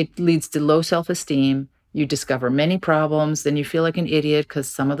 It leads to low self-esteem. You discover many problems, then you feel like an idiot because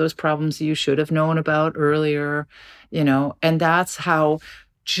some of those problems you should have known about earlier, and that's how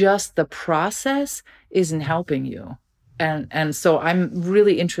just the process isn't helping you. And so I'm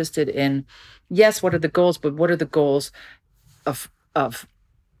really interested in, yes, what are the goals, but what are the goals of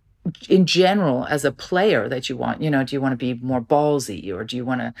in general as a player that you want? Do you want to be more ballsy, or do you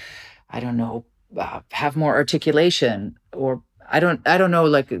want to, I don't know, have more articulation, or I don't know,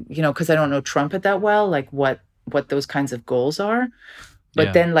 like, because I don't know trumpet that well, like what those kinds of goals are.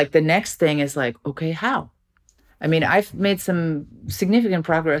 But then like the next thing is like, okay, how? I mean, I've made some significant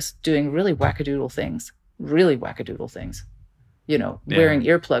progress doing really wackadoodle things, wearing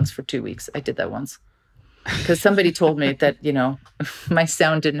earplugs for 2 weeks. I did that once because somebody told me that, my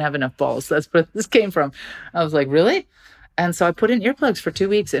sound didn't have enough balls. That's where this came from. I was like, really? And so I put in earplugs for 2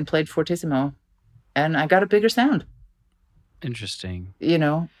 weeks and played fortissimo, and I got a bigger sound. Interesting. So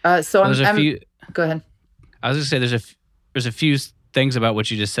go ahead. I was going to say there's a few things about what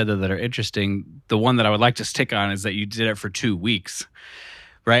you just said that are interesting. The one that I would like to stick on is that you did it for 2 weeks,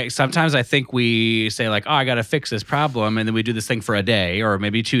 right? Sometimes I think we say like, oh, I got to fix this problem. And then we do this thing for a day or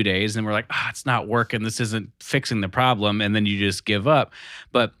maybe 2 days. And we're like, oh, it's not working. This isn't fixing the problem. And then you just give up.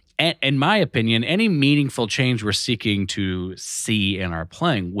 But in my opinion, any meaningful change we're seeking to see in our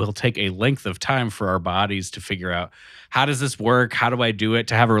playing will take a length of time for our bodies to figure out, how does this work? How do I do it?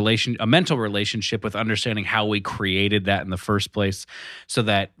 To have a mental relationship with understanding how we created that in the first place, so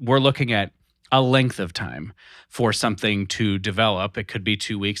that we're looking at a length of time for something to develop. It could be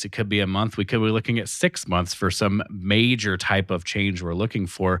 2 weeks. It could be a month. We could be looking at 6 months for some major type of change we're looking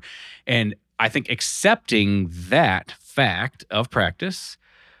for. And I think accepting that fact of practice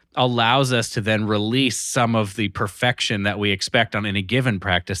allows us to then release some of the perfection that we expect on any given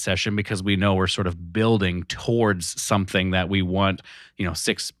practice session, because we know we're sort of building towards something that we want,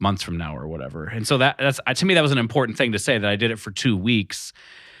 6 months from now or whatever. And so that's to me, that was an important thing to say, that I did it for 2 weeks,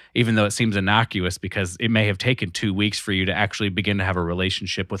 even though it seems innocuous, because it may have taken 2 weeks for you to actually begin to have a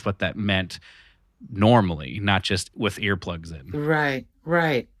relationship with what that meant normally, not just with earplugs in.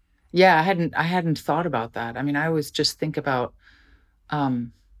 Right. Yeah, I hadn't thought about that. I mean, I always just think about,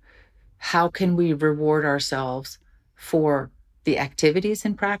 how can we reward ourselves for the activities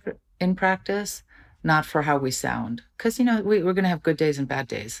in practice, not for how we sound? Because, we're going to have good days and bad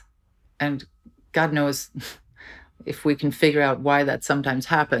days. And God knows if we can figure out why that sometimes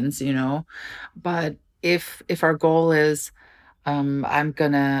happens, But if our goal is, I'm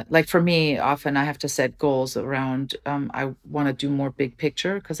going to, like for me, often I have to set goals around, I want to do more big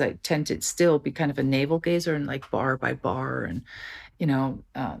picture, because I tend to still be kind of a navel gazer and like bar by bar, and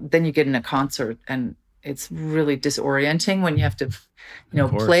then you get in a concert and it's really disorienting when you have to,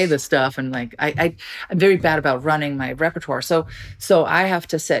 play the stuff. And like, I'm very bad about running my repertoire. So I have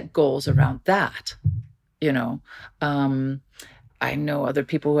to set goals around that, I know other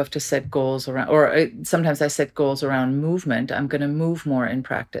people who have to set goals around, or sometimes I set goals around movement. I'm going to move more in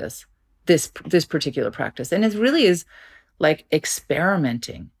practice, this particular practice. And it really is like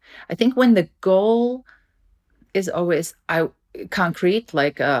experimenting. I think when the goal is always concrete,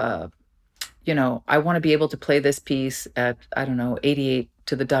 like, I want to be able to play this piece at, 88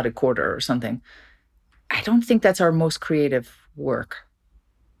 to the dotted quarter or something. I don't think that's our most creative work.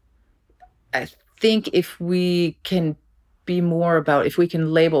 I think if we can be more about, if we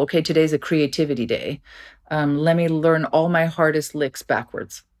can label, okay, today's a creativity day. Let me learn all my hardest licks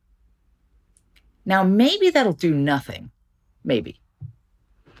backwards. Now, maybe that'll do nothing. Maybe.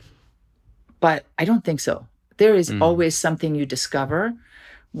 But I don't think so. There is always something you discover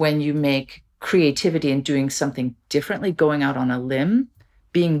when you make creativity and doing something differently, going out on a limb,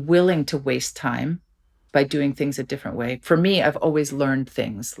 being willing to waste time by doing things a different way. For me, I've always learned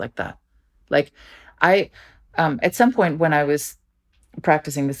things like that. Like at some point when I was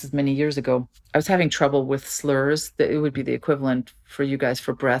practicing, this is many years ago, I was having trouble with slurs. It would be the equivalent for you guys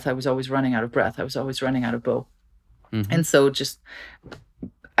for breath. I was always running out of breath. I was always running out of bow. And so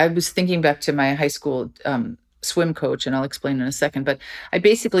I was thinking back to my high school swim coach, and I'll explain in a second, but I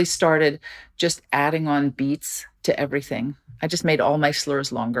basically started just adding on beats to everything. I just made all my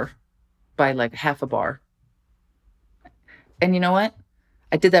slurs longer by like half a bar. And you know what?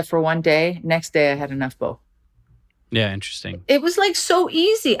 I did that for one day. Next day I had enough bow. Yeah, interesting. It was like so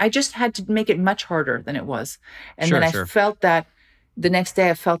easy. I just had to make it much harder than it was. And then I felt that the next day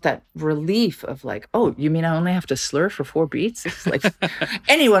I felt that relief of like, oh, you mean I only have to slur for 4 beats? It's like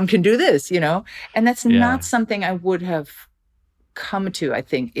anyone can do this, And that's not something I would have come to, I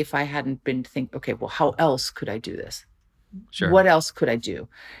think, if I hadn't been thinking, okay, well, how else could I do this? Sure. What else could I do?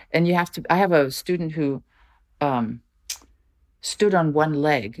 And I have a student who stood on one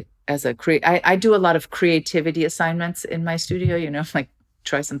leg I do a lot of creativity assignments in my studio, like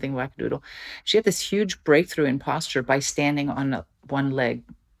try something wackadoodle. She had this huge breakthrough in posture by standing on one leg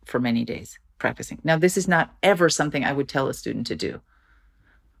for many days practicing. Now, this is not ever something I would tell a student to do.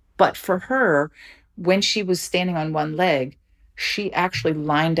 But for her, when she was standing on one leg, she actually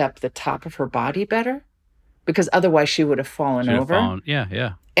lined up the top of her body better, because otherwise she would have fallen over.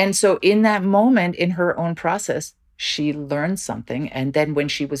 Yeah. And so in that moment, in her own process, she learned something. And then when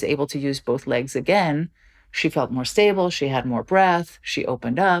she was able to use both legs again, she felt more stable. She had more breath. She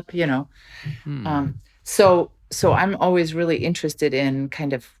opened up, So I'm always really interested in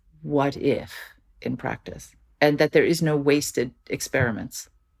kind of what if in practice, and that there is no wasted experiments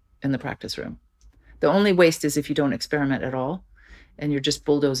in the practice room. The only waste is if you don't experiment at all and you're just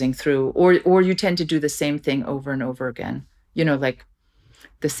bulldozing through, or you tend to do the same thing over and over again, like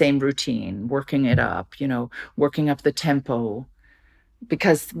the same routine, working it up, working up the tempo.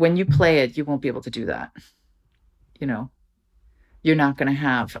 Because when you play it, you won't be able to do that. You're not going to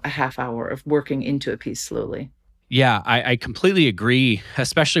have a half hour of working into a piece slowly. Yeah, I completely agree,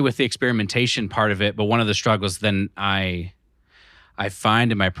 especially with the experimentation part of it. But one of the struggles then I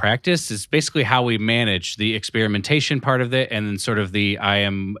find in my practice is basically how we manage the experimentation part of it, and then sort of I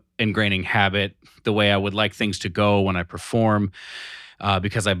am ingraining habit, the way I would like things to go when I perform,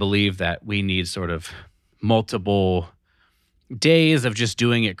 because I believe that we need sort of multiple days of just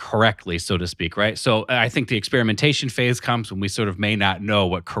doing it correctly, so to speak, right? So I think the experimentation phase comes when we sort of may not know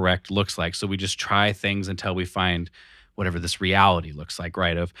what correct looks like. So we just try things until we find whatever this reality looks like,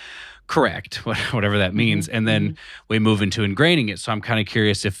 right? Of correct, whatever that means. And then we move into ingraining it. So I'm kind of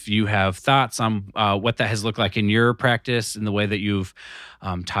curious if you have thoughts on what that has looked like in your practice and the way that you've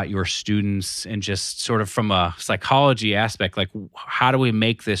taught your students, and just sort of from a psychology aspect, like how do we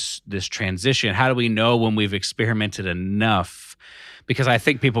make this transition? How do we know when we've experimented enough? Because I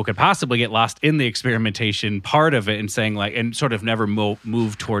think people could possibly get lost in the experimentation part of it and saying and sort of never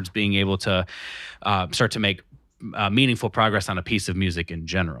move towards being able to start to make meaningful progress on a piece of music in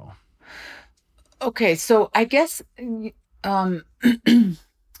general. Okay, so I guess I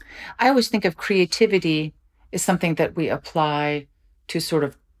always think of creativity as something that we apply to sort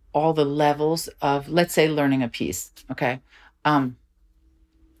of all the levels of, let's say, learning a piece. Okay.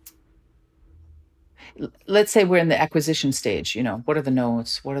 Let's say we're in the acquisition stage, what are the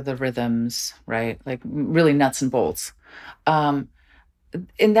notes? What are the rhythms, right? Like really nuts and bolts. In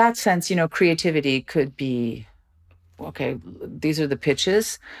that sense, creativity could be, okay, these are the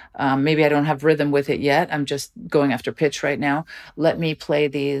pitches. Maybe I don't have rhythm with it yet. I'm just going after pitch right now. Let me play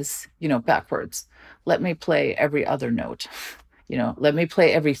these, backwards. Let me play every other note. Let me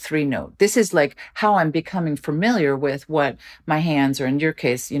play every 3 note. This is like how I'm becoming familiar with what my hands, or in your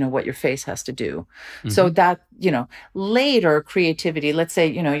case, what your face has to do. So that, later creativity, let's say,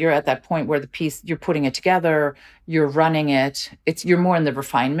 you're at that point where the piece, you're putting it together, you're running it. You're more in the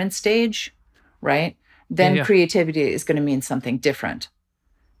refinement stage, right? Then creativity is going to mean something different,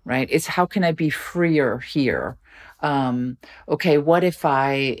 right? It's how can I be freer here? Okay, what if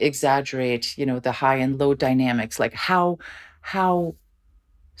I exaggerate, the high and low dynamics? Like how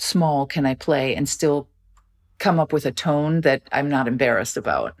small can I play and still come up with a tone that I'm not embarrassed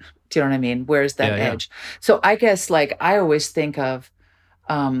about? Do you know what I mean? Where's that edge? So I guess I always think of,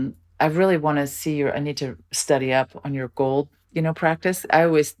 I really want to see I need to study up on your gold, practice. I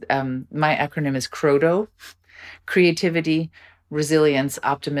always, my acronym is CRODO: creativity, resilience,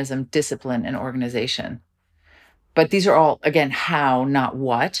 optimism, discipline, and organization. But these are all, again, how, not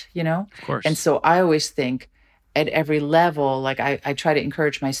what, Of course. And so I always think at every level, I try to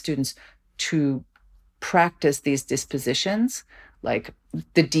encourage my students to practice these dispositions. Like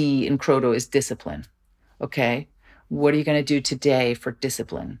the D in CRODO is discipline. Okay. What are you going to do today for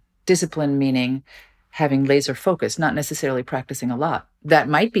discipline? Discipline meaning having laser focus, not necessarily practicing a lot. That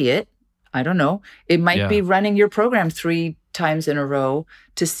might be it. I don't know. It might be running your program 3 times in a row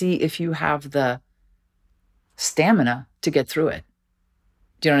to see if you have the stamina to get through it.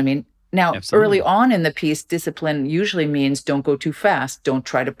 Do you know what I mean? Now, Early on in the piece, discipline usually means don't go too fast. Don't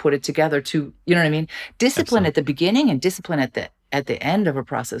try to put it together too, you know what I mean? Discipline at the beginning and discipline at the end of a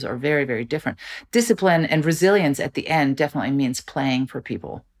process are very, very different. Discipline and resilience at the end definitely means playing for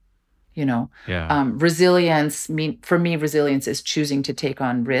people. Resilience, for me, resilience is choosing to take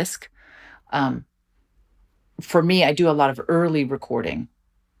on risk. For me, I do a lot of early recording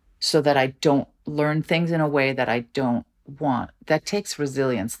so that I don't learn things in a way that I don't want. That takes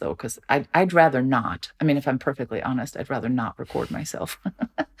resilience, though, because I'd rather not. I mean, if I'm perfectly honest, I'd rather not record myself.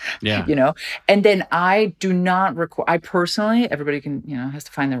 And then I do not record. I personally, everybody can, has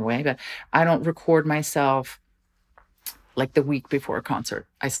to find their way, but I don't record myself like the week before a concert.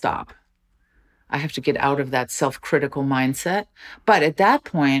 I stop. I have to get out of that self-critical mindset. But at that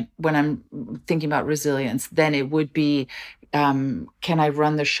point, when I'm thinking about resilience, then it would be, can I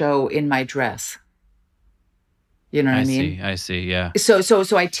run the show in my dress? You know what I mean? I see. Yeah.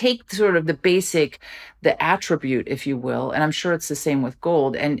 So I take sort of the attribute, if you will, and I'm sure it's the same with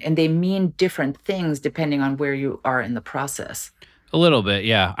gold, and they mean different things depending on where you are in the process. A little bit,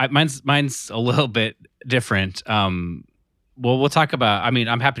 yeah. Mine's a little bit different. Well, we'll talk about. I mean,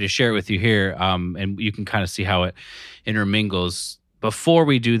 I'm happy to share it with you here, and you can kind of see how it intermingles. Before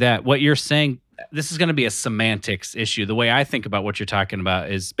we do that, what you're saying, this is going to be a semantics issue. The way I think about what you're talking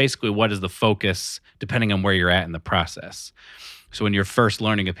about is basically what is the focus depending on where you're at in the process. So when you're first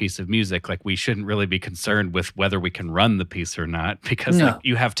learning a piece of music, like we shouldn't really be concerned with whether we can run the piece or not because like,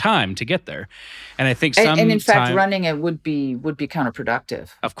 you have time to get there. And I think and in fact, running it would be counterproductive.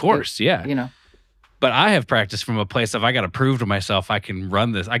 Of course, yeah. You know. But I have practiced from a place of I got to prove to myself I can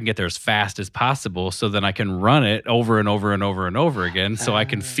run this. I can get there as fast as possible, so then I can run it over and over and over and over again, so I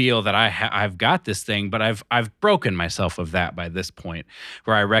can feel that I've got this thing. But I've broken myself of that by this point,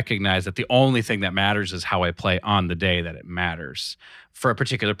 where I recognize that the only thing that matters is how I play on the day that it matters for a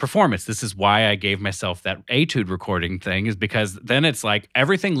particular performance. This is why I gave myself that etude recording thing, is because then it's like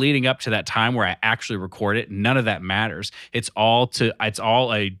everything leading up to that time where I actually record it, none of that matters. It's all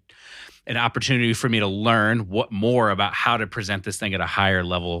an opportunity for me to learn more about how to present this thing at a higher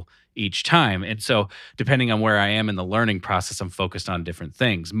level each time. And so depending on where I am in the learning process, I'm focused on different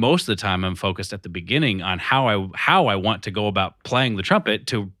things. Most of the time I'm focused at the beginning on how I want to go about playing the trumpet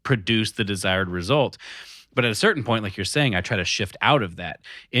to produce the desired result. But at a certain point, like you're saying, I try to shift out of that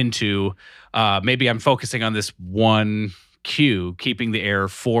into maybe I'm focusing on this one cue, keeping the air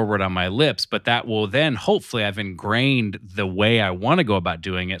forward on my lips, but that will then hopefully I've ingrained the way I want to go about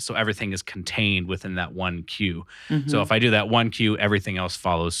doing it, so everything is contained within that one cue. Mm-hmm. So if I do that one cue, everything else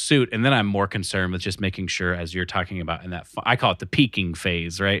follows suit, and then I'm more concerned with just making sure, as you're talking about in that, I call it the peaking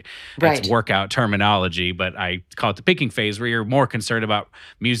phase, right? It's workout terminology, but I call it the peaking phase, where you're more concerned about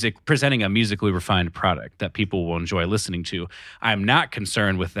presenting a musically refined product that people will enjoy listening to. I'm not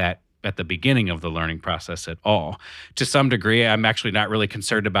concerned with that at the beginning of the learning process at all. To some degree, I'm actually not really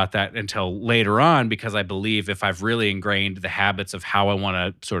concerned about that until later on, because I believe if I've really ingrained the habits of how I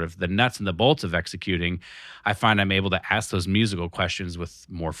want to sort of the nuts and the bolts of executing, I find I'm able to ask those musical questions with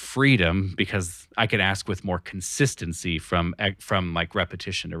more freedom, because I can ask with more consistency from like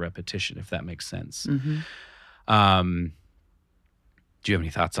repetition to repetition, if that makes sense. Mm-hmm. Do you have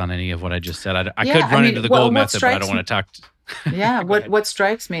any thoughts on any of what I just said? I could run into the gold method, but I don't want to talk. Yeah, what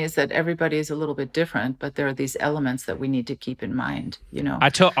strikes me is that everybody is a little bit different, but there are these elements that we need to keep in mind, you know.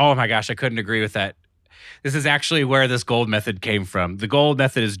 Oh my gosh, I couldn't agree with that. This is actually where this gold method came from. The gold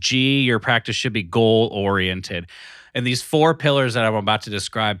method is your practice should be goal-oriented. And these 4 pillars that I'm about to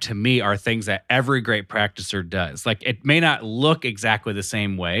describe, to me, are things that every great practicer does. Like, it may not look exactly the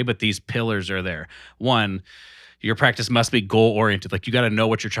same way, but these pillars are there. 1, your practice must be goal-oriented. Like, you got to know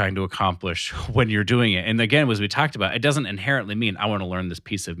what you're trying to accomplish when you're doing it. And again, as we talked about, it doesn't inherently mean I want to learn this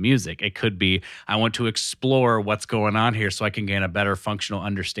piece of music. It could be I want to explore what's going on here so I can gain a better functional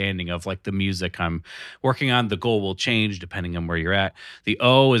understanding of like the music I'm working on. The goal will change depending on where you're at. The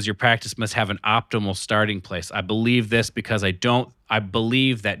O is your practice must have an optimal starting place. I believe this because I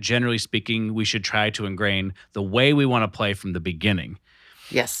believe that generally speaking, we should try to ingrain the way we want to play from the beginning.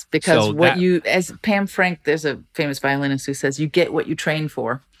 Yes, because as Pam Frank, there's a famous violinist who says, you get what you train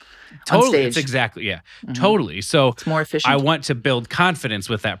for. Totally, on stage. It's exactly, yeah, mm-hmm. Totally. So it's more efficient. I want to build confidence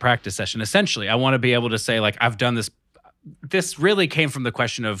with that practice session. Essentially, I want to be able to say, like, I've done this. This really came from the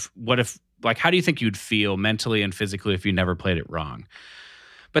question of how do you think you'd feel mentally and physically if you never played it wrong?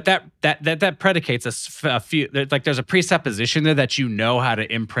 But that predicates a few, like there's a presupposition there that you know how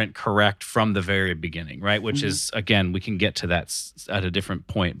to imprint correct from the very beginning, right? Which mm-hmm. is, again, we can get to that at a different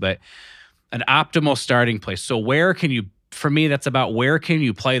point, but an optimal starting place. So for me, that's about where can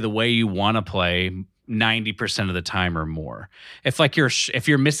you play the way you want to play 90% of the time or more. If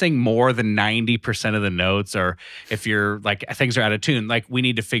you're missing more than 90% of the notes, or if you're like things are out of tune, like we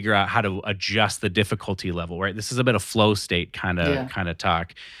need to figure out how to adjust the difficulty level, right? This is a bit of flow state kind of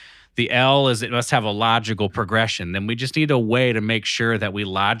talk. The L is it must have a logical progression. Then we just need a way to make sure that we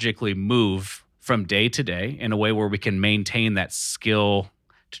logically move from day to day in a way where we can maintain that skill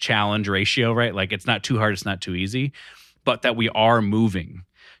to challenge ratio, right? Like it's not too hard, it's not too easy, but that we are moving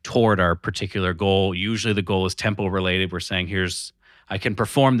toward our particular goal. Usually the goal is tempo related. We're saying I can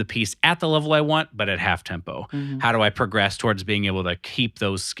perform the piece at the level I want, but at half tempo. Mm-hmm. How do I progress towards being able to keep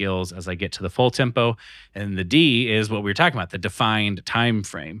those skills as I get to the full tempo? And the D is what we were talking about, the defined time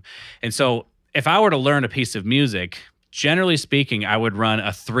frame. And so if I were to learn a piece of music, generally speaking, I would run a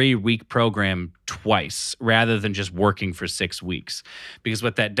 3-week program twice rather than just working for 6 weeks. Because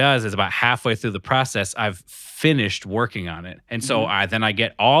what that does is about halfway through the process, I've finished working on it. And so then I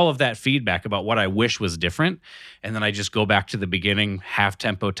get all of that feedback about what I wish was different. And then I just go back to the beginning, half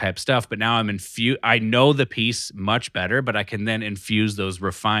tempo type stuff. But now I know the piece much better, but I can then infuse those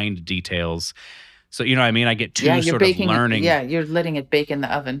refined details. So, you know what I mean? I get two sort of learning. You're letting it bake in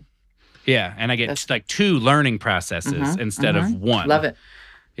the oven. Yeah, and I get like 2 learning processes instead of one. Love it.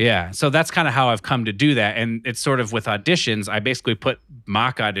 Yeah, so that's kind of how I've come to do that. And it's sort of with auditions, I basically put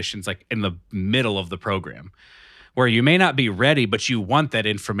mock auditions like in the middle of the program where you may not be ready, but you want that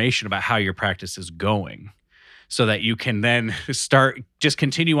information about how your practice is going so that you can then just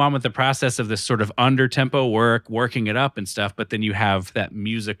continue on with the process of this sort of under-tempo work, working it up and stuff, but then you have that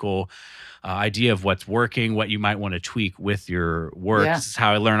musical idea of what's working, what you might want to tweak with your work. Yeah. This is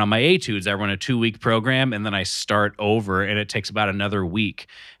how I learn on my etudes. I run a 2-week program and then I start over and it takes about another week.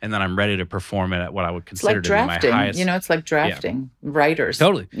 And then I'm ready to perform it at what I would consider to be my highest. It's like drafting. Writers,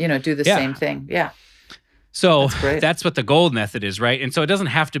 totally, do the same thing. Yeah. So that's what the gold method is, right? And so it doesn't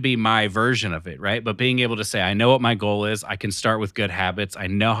have to be my version of it, right? But being able to say, I know what my goal is. I can start with good habits. I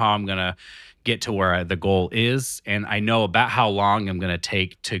know how I'm going to get to where the goal is. And I know about how long I'm going to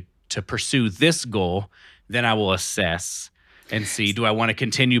take to pursue this goal. Then I will assess and see, do I want to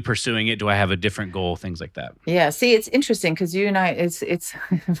continue pursuing it? Do I have a different goal? Things like that. Yeah. See, it's interesting because you and I, it's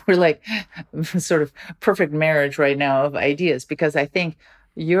we're like sort of perfect marriage right now of ideas, because I think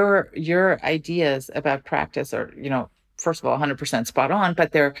your ideas about practice are, first of all, 100% spot on,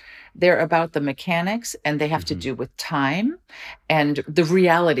 but they're about the mechanics and they have to do with time and the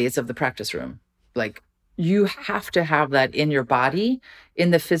realities of the practice room. Like, you have to have that in your body,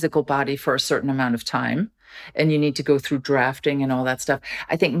 in the physical body for a certain amount of time. And you need to go through drafting and all that stuff.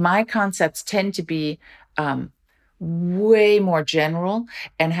 I think my concepts tend to be way more general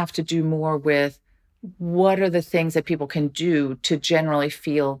and have to do more with what are the things that people can do to generally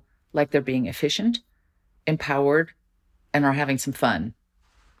feel like they're being efficient, empowered, and are having some fun,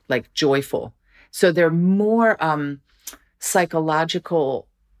 like joyful. So they're more psychological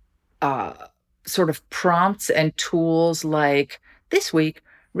sort of prompts and tools, like this week,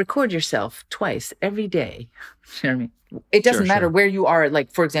 record yourself twice every day. You know what I mean? It doesn't matter where you are,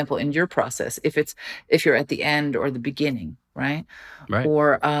 like, for example, in your process, if you're at the end or the beginning, right? Right.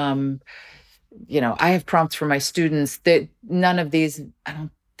 Or, I have prompts for my students that none of these, I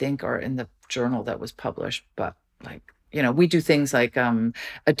don't think, are in the journal that was published, but like, we do things like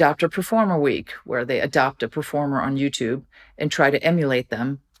Adopt a Performer Week, where they adopt a performer on YouTube and try to emulate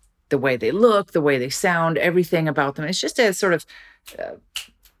them, the way they look, the way they sound, everything about them. It's just a sort of,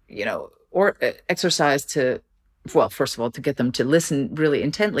 or exercise to, well, first of all, to get them to listen really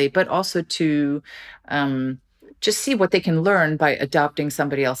intently, but also to just see what they can learn by adopting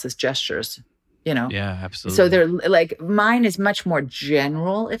somebody else's gestures, Yeah, absolutely. So they're like, mine is much more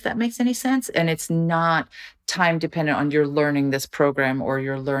general, if that makes any sense. And it's not time dependent on you're learning this program or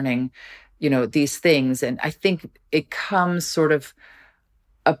you're learning, these things. And I think it comes sort of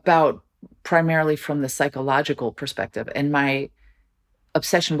about primarily from the psychological perspective. And my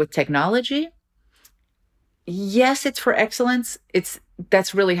obsession with technology, yes, it's for excellence.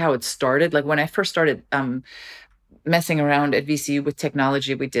 That's really how it started. Like when I first started messing around at VCU with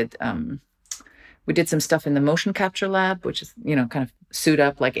technology, we did some stuff in the motion capture lab, which is, kind of suit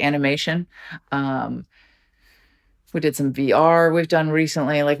up like animation. We did some VR we've done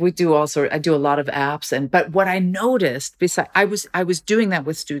recently. Like I do a lot of apps. But what I noticed, I was doing that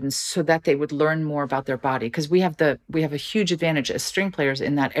with students so that they would learn more about their body. Because we have a huge advantage as string players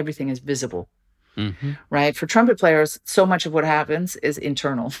in that everything is visible, right? For trumpet players, so much of what happens is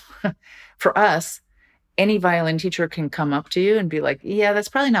internal. For us, any violin teacher can come up to you and be like, yeah, that's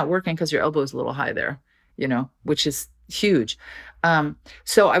probably not working because your elbow is a little high there, which is huge.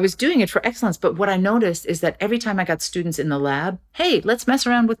 So I was doing it for excellence. But what I noticed is that every time I got students in the lab, hey, let's mess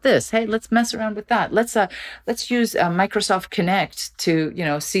around with this. Hey, let's mess around with that. Let's use Microsoft Connect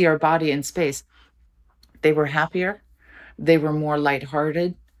to, see our body in space. They were happier. They were more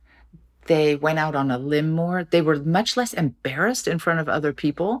lighthearted. They went out on a limb more. They were much less embarrassed in front of other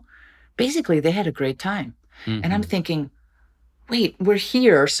people. Basically, they had a great time. And I'm thinking, wait, we're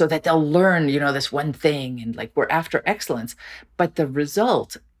here so that they'll learn, this one thing, and like we're after excellence. But the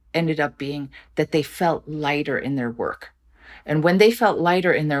result ended up being that they felt lighter in their work. And when they felt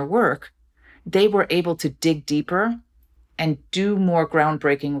lighter in their work, they were able to dig deeper and do more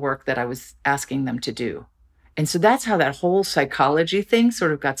groundbreaking work that I was asking them to do. And so that's how that whole psychology thing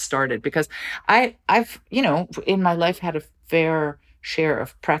sort of got started, because I've, in my life had a fair share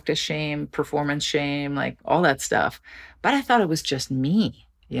of practice shame, performance shame, like all that stuff. But I thought it was just me,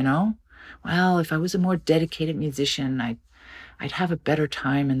 you know? Well, if I was a more dedicated musician, I'd have a better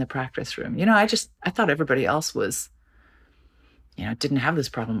time in the practice room. You know, I thought everybody else was, you know, didn't have this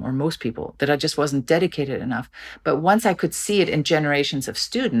problem, or most people, that I just wasn't dedicated enough. But once I could see it in generations of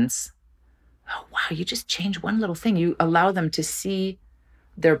students, oh, wow, you just change one little thing. You allow them to see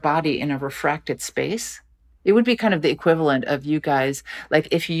their body in a refracted space. It would be kind of the equivalent of you guys, like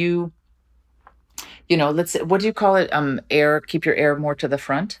if you know, let's say, what do you call it? Keep your air more to the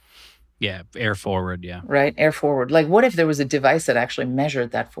front. Yeah, air forward, yeah. Right, air forward. Like, what if there was a device that actually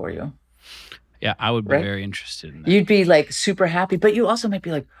measured that for you? Yeah, I would be very interested in that. You'd be like super happy, but you also might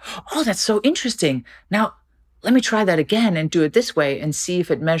be like, oh, that's so interesting. Now, let me try that again and do it this way and see if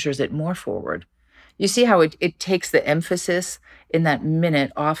it measures it more forward. You see how it takes the emphasis in that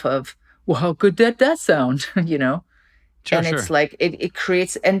minute off of, well, how good did that sound, you know? Sure, and it's like, it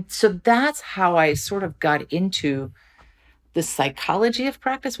creates, and so that's how I sort of got into the psychology of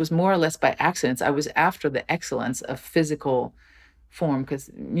practice, was more or less by accident. I was after the excellence of physical form, because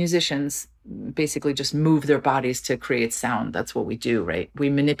musicians basically just move their bodies to create sound. That's what we do, right? We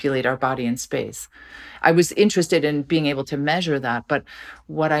manipulate our body in space. I was interested in being able to measure that. But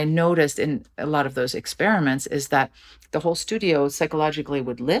what I noticed in a lot of those experiments is that the whole studio psychologically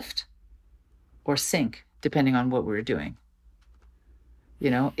would lift or sink, depending on what we were doing. You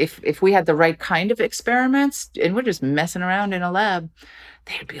know, if we had the right kind of experiments and we're just messing around in a lab,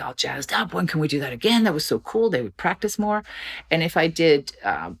 they'd be all jazzed up. When can we do that again? That was so cool. They would practice more. And if I did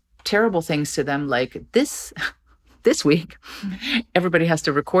terrible things to them, like this week, everybody has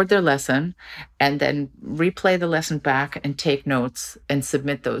to record their lesson and then replay the lesson back and take notes and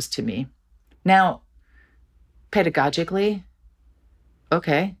submit those to me. Now, pedagogically,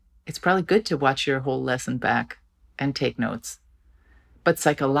 okay, it's probably good to watch your whole lesson back and take notes. But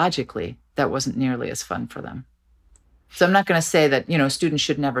psychologically, that wasn't nearly as fun for them. So I'm not going to say that, you know, students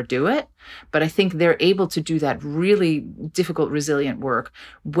should never do it, but I think they're able to do that really difficult, resilient work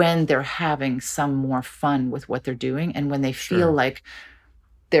when they're having some more fun with what they're doing, and when they feel like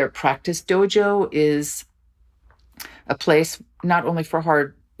their practice dojo is a place not only for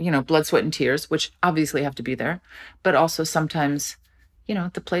hard, you know, blood, sweat, and tears, which obviously have to be there, but also sometimes, you know,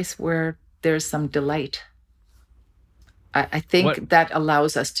 the place where there's some delight. I think that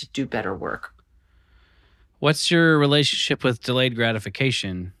allows us to do better work. What's your relationship with delayed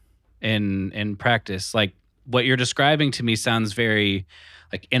gratification in practice? Like, what you're describing to me sounds very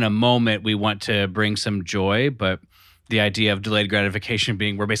like, in a moment we want to bring some joy, but the idea of delayed gratification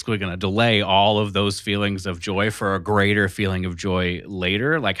being we're basically going to delay all of those feelings of joy for a greater feeling of joy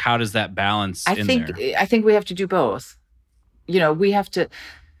later. Like, how does that balance I think we have to do both. You know, we have to,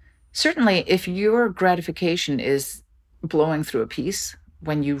 certainly if your gratification is blowing through a piece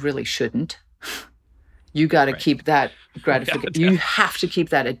when you really shouldn't, you got to keep that gratification. You have to keep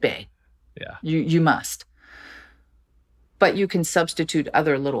that at bay. Yeah. You must. But you can substitute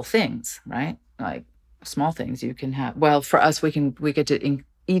other little things, right? Like small things you can have. Well, for us, we get to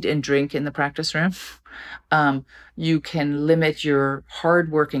eat and drink in the practice room. You can limit your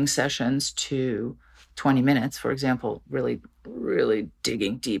hardworking sessions to 20 minutes, for example, really, really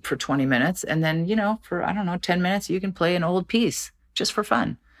digging deep for 20 minutes. And then, you know, for, 10 minutes, you can play an old piece just for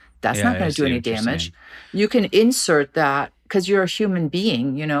fun. That's not going to do any damage. You can insert that because you're a human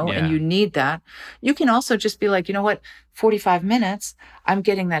being, you know, and you need that. You can also just be like, you know what, 45 minutes, I'm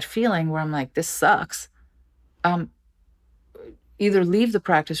getting that feeling where I'm like, this sucks. Either leave the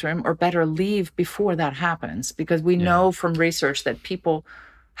practice room or better leave before that happens, because we know from research that people,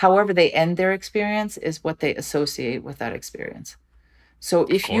 however they end their experience is what they associate with that experience. So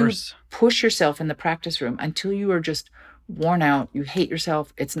if you push yourself in the practice room until you are just worn out, you hate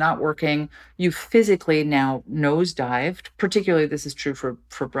yourself, it's not working, you physically now nosedived, particularly this is true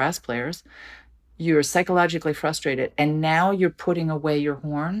for brass players, you're psychologically frustrated, and now you're putting away your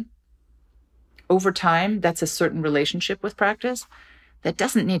horn. Over time, that's a certain relationship with practice that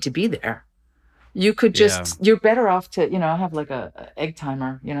doesn't need to be there. You could just, you're better off to, you know, have like a egg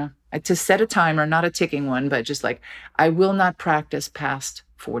timer, you know, to set a timer, not a ticking one, but just like, I will not practice past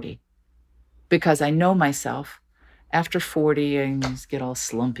 40 because I know myself. After 40, I just get all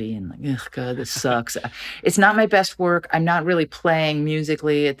slumpy and like, oh God, this sucks. It's not my best work. I'm not really playing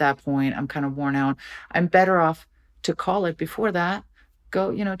musically at that point. I'm kind of worn out. I'm better off to call it before that.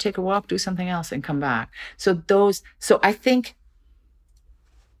 Go, you know, take a walk, do something else and come back. So I think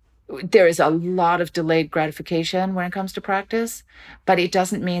there is a lot of delayed gratification when it comes to practice, but it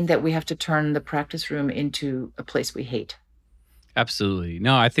doesn't mean that we have to turn the practice room into a place we hate. Absolutely.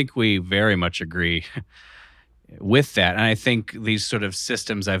 No, I think we very much agree. with that. And I think these sort of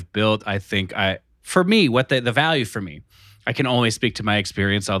systems I've built, for me, what the value for me, I can only speak to my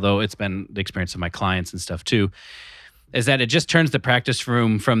experience, although it's been the experience of my clients and stuff too, is that it just turns the practice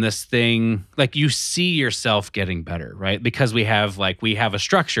room from this thing, like you see yourself getting better, right? Because we have a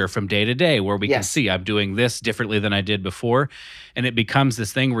structure from day to day where we can see I'm doing this differently than I did before. And it becomes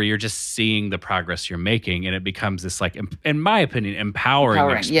this thing where you're just seeing the progress you're making. And it becomes this, like, in my opinion,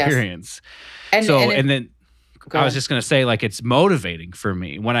 empowering experience. Yes. And then I was just going to say, like, it's motivating for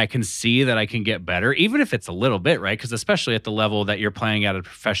me when I can see that I can get better, even if it's a little bit, right? Because especially at the level that you're playing at a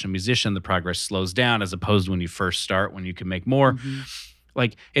professional musician, the progress slows down as opposed to when you first start, when you can make more. Mm-hmm.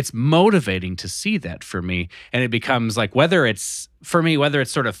 Like, it's motivating to see that for me. And it becomes like, whether it's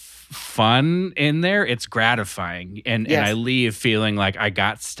sort of fun in there, it's gratifying. And I leave feeling like I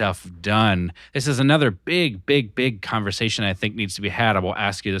got stuff done. This is another big, big, big conversation I think needs to be had. I will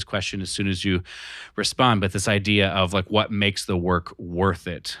ask you this question as soon as you respond. But this idea of, like, what makes the work worth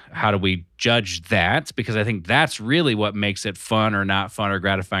it? How do we judge that? Because I think that's really what makes it fun or not fun, or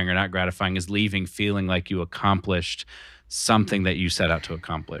gratifying or not gratifying, is leaving feeling like you accomplished something that you set out to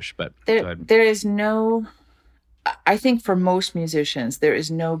accomplish. But there is no, I think for most musicians, there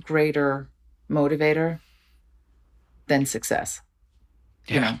is no greater motivator than success.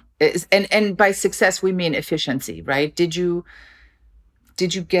 Yeah. You know, and by success, we mean efficiency, right? Did you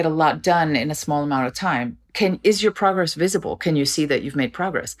get a lot done in a small amount of time? Is your progress visible? Can you see that you've made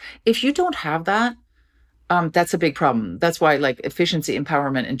progress? If you don't have that, that's a big problem. That's why, like, efficiency,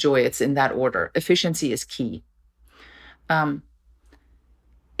 empowerment, and joy, it's in that order. Efficiency is key.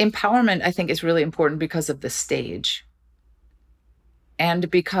 Empowerment, I think, is really important because of the stage.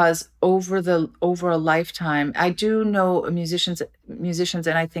 And because over a lifetime, I do know musicians,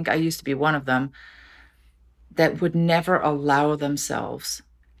 and I think I used to be one of them, that would never allow themselves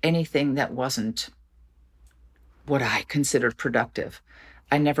anything that wasn't what I considered productive.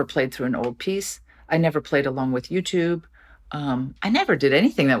 I never played through an old piece. I never played along with YouTube. I never did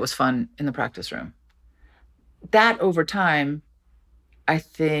anything that was fun in the practice room. That over time, I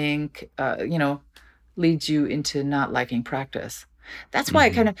think, leads you into not liking practice. That's why I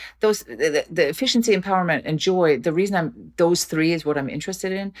kind of, the efficiency, empowerment, and joy, the reason those three is what I'm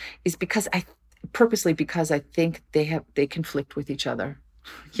interested in, is because I think they conflict with each other,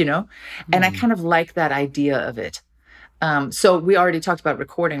 and I kind of like that idea of it. So we already talked about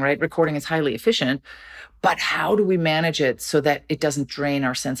recording, right? Recording is highly efficient, but how do we manage it so that it doesn't drain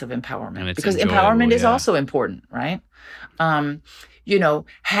our sense of empowerment? Because empowerment is also important, right?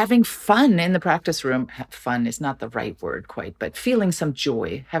 Having fun in the practice room, fun is not the right word quite, but feeling some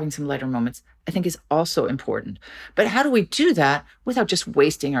joy, having some lighter moments, I think is also important. But how do we do that without just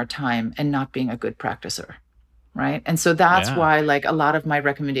wasting our time and not being a good practicer? Right. And so that's why, like, a lot of my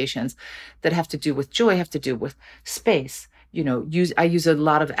recommendations that have to do with joy have to do with space. I use a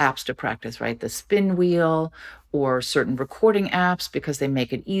lot of apps to practice, right? The spin wheel or certain recording apps, because they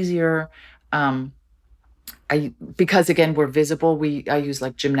make it easier. Because again, we're visible. I use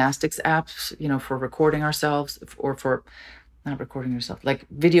like gymnastics apps, for recording ourselves, or for not recording yourself, like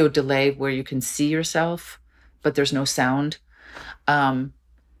video delay where you can see yourself, but there's no sound.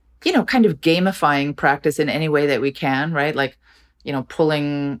 Kind of gamifying practice in any way that we can, right? Like,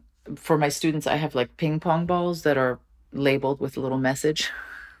 pulling, for my students, I have like ping pong balls that are labeled with a little message.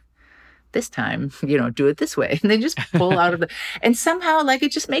 This time, do it this way. And they just pull out of and somehow, like,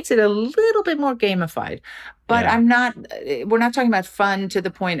 it just makes it a little bit more gamified. But we're not talking about fun to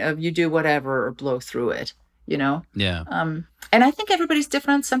the point of you do whatever or blow through it, Yeah. And I think everybody's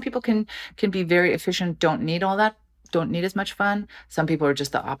different. Some people can be very efficient, don't need all that, don't need as much fun. Some people are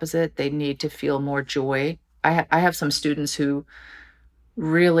just the opposite. They need to feel more joy. I have some students who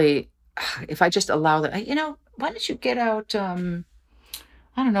really, if I just allow that, why don't you get out,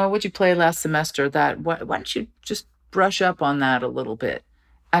 I don't know, what'd you play last semester? Why don't you just brush up on that a little bit?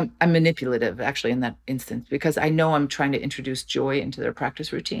 I'm manipulative, actually, in that instance, because I know I'm trying to introduce joy into their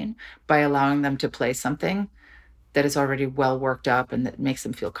practice routine by allowing them to play something that is already well worked up and that makes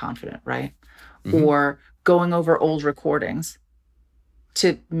them feel confident, right? Mm-hmm. Or going over old recordings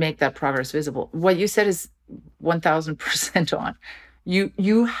to make that progress visible. What you said is 1,000% on.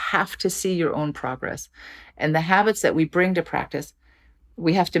 You have to see your own progress. And the habits that we bring to practice,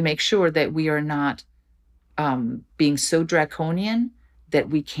 we have to make sure that we are not being so draconian that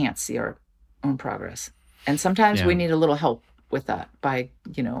we can't see our own progress. And sometimes we need a little help with that by,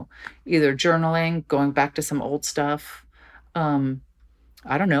 either journaling, going back to some old stuff,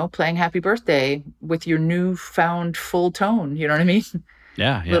 I don't know, playing Happy Birthday with your newfound full tone, you know what I mean?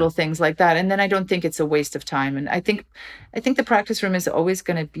 Yeah. Little things like that. And then I don't think it's a waste of time. And I think the practice room is always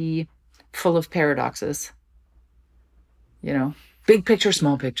going to be full of paradoxes. You know, big picture,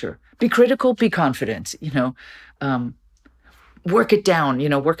 small picture. Be critical, be confident. Work it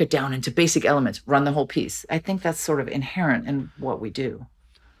down. Work it down into basic elements. Run the whole piece. I think that's sort of inherent in what we do.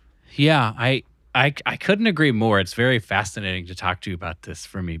 Yeah, I couldn't agree more. It's very fascinating to talk to you about this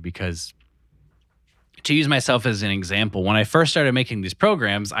for me because, to use myself as an example, when I first started making these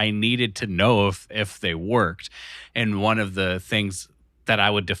programs, I needed to know if they worked. And one of the things that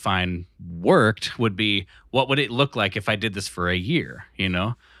I would define worked would be, what would it look like if I did this for a year?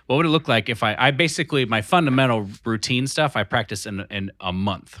 What would it look like if I basically, my fundamental routine stuff, I practice in a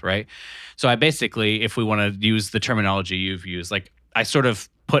month, right? So I basically, if we want to use the terminology you've used, like I sort of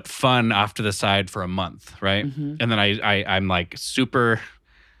put fun off to the side for a month, right? Mm-hmm. And then I'm like super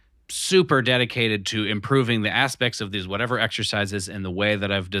dedicated to improving the aspects of these whatever exercises in the way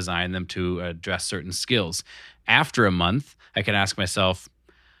that I've designed them to address certain skills. After a month, I can ask myself,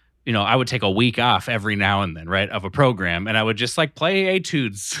 I would take a week off every now and then, right, of a program, and I would just like play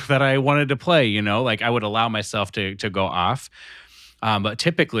etudes that I wanted to play, like I would allow myself to go off. But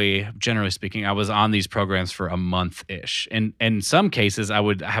typically, generally speaking, I was on these programs for a month-ish. And in some cases, I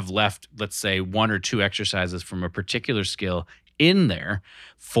would have left, let's say, 1 or 2 exercises from a particular skill in there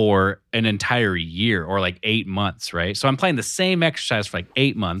for an entire year or like 8 months, right? So I'm playing the same exercise for like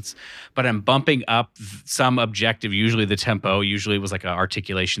 8 months, but I'm bumping up some objective, usually the tempo, usually it was like an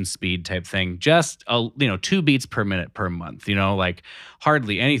articulation speed type thing, just 2 beats per minute per month, like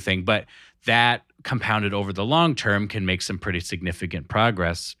hardly anything. But that compounded over the long term can make some pretty significant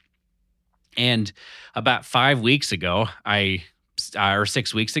progress. And about 5 weeks ago, or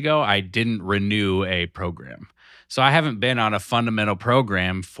 6 weeks ago, I didn't renew a program. So I haven't been on a fundamental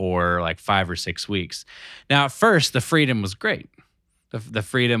program for like 5 or 6 weeks. Now, at first, the freedom was great. The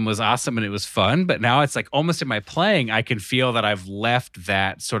freedom was awesome and it was fun. But now it's like almost in my playing, I can feel that I've left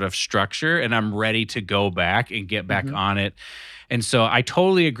that sort of structure and I'm ready to go back and get back Mm-hmm. on it. And so I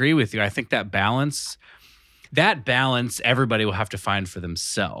totally agree with you. I think that balance, everybody will have to find for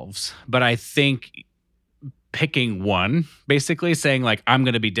themselves. But I think picking one, basically saying like, I'm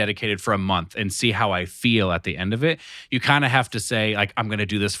going to be dedicated for a month and see how I feel at the end of it. You kind of have to say like, I'm going to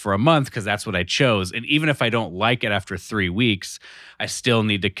do this for a month because that's what I chose. And even if I don't like it after 3 weeks, I still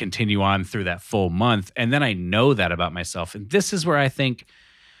need to continue on through that full month. And then I know that about myself. And this is where I think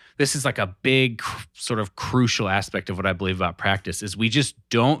this is like a big sort of crucial aspect of what I believe about practice is we just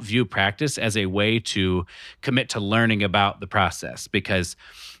don't view practice as a way to commit to learning about the process because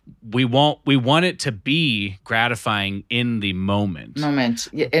we want it to be gratifying in the moment.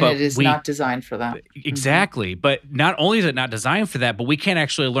 Yeah, and it is not designed for that. Exactly. Mm-hmm. But not only is it not designed for that, but we can't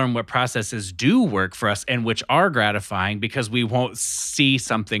actually learn what processes do work for us and which are gratifying because we won't see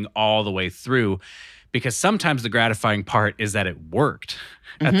something all the way through. Because sometimes the gratifying part is that it worked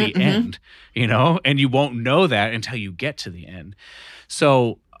at the end, and you won't know that until you get to the end.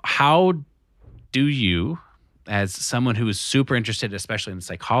 So how do you, as someone who is super interested, especially in the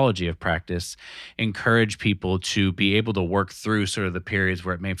psychology of practice, encourage people to be able to work through sort of the periods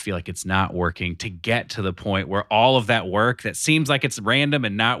where it may feel like it's not working to get to the point where all of that work that seems like it's random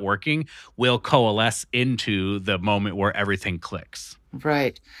and not working will coalesce into the moment where everything clicks?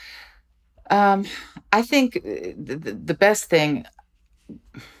 Right. I think the best thing,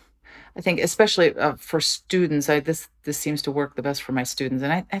 I think, especially for students, this seems to work the best for my students.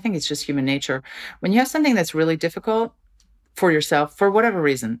 And I think it's just human nature. When you have something that's really difficult for yourself, for whatever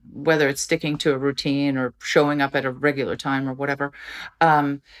reason, whether it's sticking to a routine or showing up at a regular time or whatever,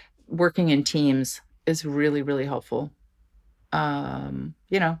 working in teams is really, really helpful.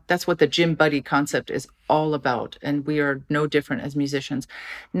 That's what the gym buddy concept is all about. And we are no different as musicians.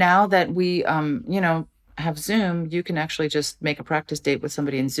 Now that we, have Zoom, you can actually just make a practice date with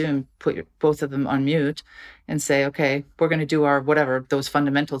somebody in Zoom, put both of them on mute and say, okay, we're going to do our, whatever those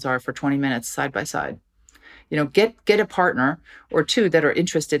fundamentals are for 20 minutes side by side. Get a partner or two that are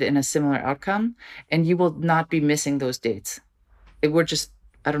interested in a similar outcome, and you will not be missing those dates. We're just,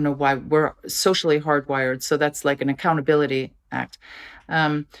 I don't know why, we're socially hardwired. So that's like an accountability act.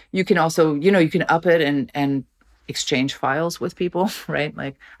 You can also, you can up it and exchange files with people, right?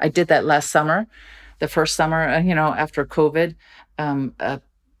 Like I did that last summer, the first summer, after COVID. A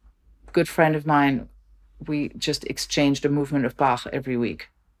good friend of mine, we just exchanged a movement of Bach every week.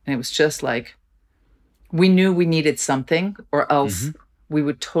 And it was just like, we knew we needed something or else we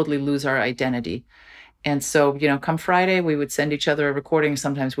would totally lose our identity. And so, come Friday, we would send each other a recording.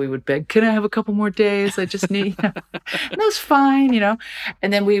 Sometimes we would beg, can I have a couple more days? I just need, and that's fine,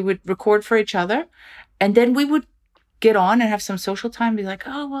 And then we would record for each other. And then we would get on and have some social time, be like,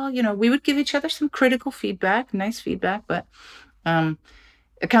 oh, well, we would give each other some critical feedback, nice feedback. But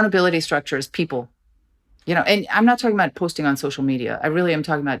accountability structure is people. And I'm not talking about posting on social media. I really am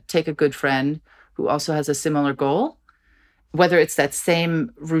talking about take a good friend who also has a similar goal, whether it's that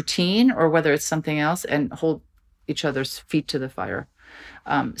same routine or whether it's something else, and hold each other's feet to the fire.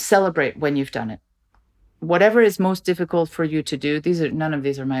 Celebrate when you've done it. Whatever is most difficult for you to do, none of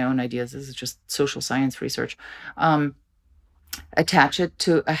these are my own ideas. This is just social science research. Attach it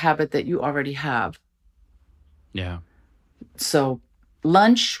to a habit that you already have. Yeah. So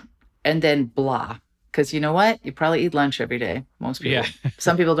lunch and then blah. Because you know what? You probably eat lunch every day. Most people. Yeah.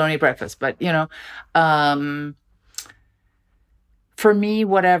 Some people don't eat breakfast, but for me,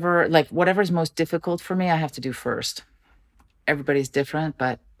 whatever's most difficult for me, I have to do first. Everybody's different,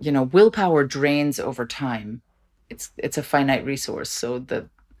 but willpower drains over time. It's a finite resource. So the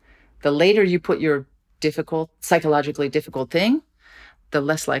later you put your psychologically difficult thing, the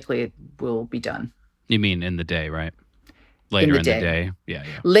less likely it will be done. You mean in the day, right? Later in the day. Yeah.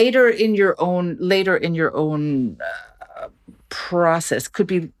 Later in your own process could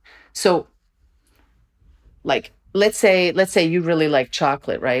be. So like, let's say you really like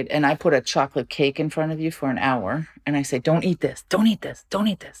chocolate, right? And I put a chocolate cake in front of you for an hour and I say, don't eat this, don't eat this, don't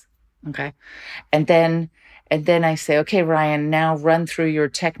eat this. Okay. And then I say, okay, Ryan, now run through your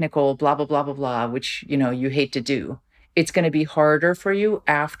technical blah, blah, blah, blah, blah, which, you hate to do. It's going to be harder for you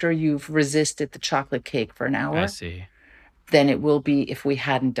after you've resisted the chocolate cake for an hour. I see. Than it will be if we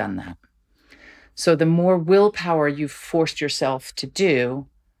hadn't done that. So the more willpower you've forced yourself to do,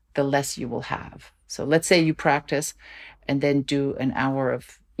 the less you will have. So let's say you practice and then do an hour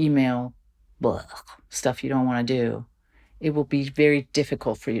of email stuff you don't want to do. It will be very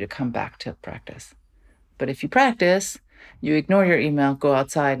difficult for you to come back to practice. But if you practice, you ignore your email, go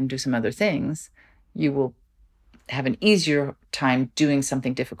outside and do some other things, you will have an easier time doing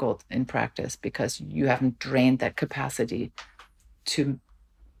something difficult in practice because you haven't drained that capacity to,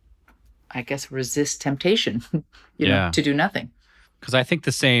 I guess, resist temptation, to do nothing. Because I think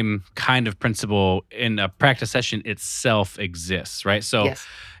the same kind of principle in a practice session itself exists, right? So yes.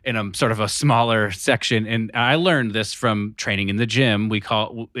 In a sort of a smaller section, and I learned this from training in the gym,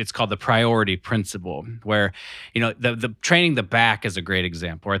 it's called the priority principle, where, the training the back is a great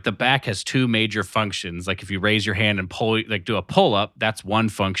example, right? The back has two major functions. Like if you raise your hand and pull, like do a pull up, that's one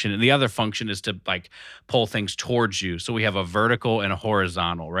function. And the other function is to like pull things towards you. So we have a vertical and a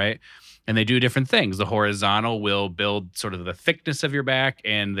horizontal, right? And they do different things. The horizontal will build sort of the thickness of your back,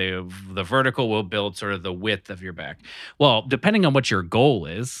 and the vertical will build sort of the width of your back. Well, depending on what your goal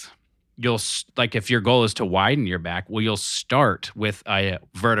is, if your goal is to widen your back, you'll start with a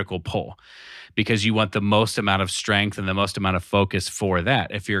vertical pull because you want the most amount of strength and the most amount of focus for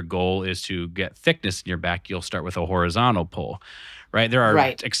that. If your goal is to get thickness in your back, you'll start with a horizontal pull, right? There are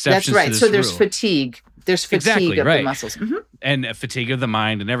exceptions to this So there's rule. fatigue. There's fatigue of the muscles. Mm-hmm. And fatigue of the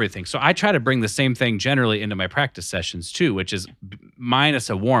mind and everything. So I try to bring the same thing generally into my practice sessions too, which is minus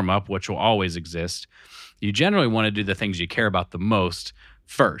a warm-up, which will always exist. You generally want to do the things you care about the most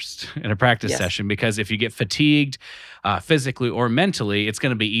first in a practice session, because if you get fatigued physically or mentally, it's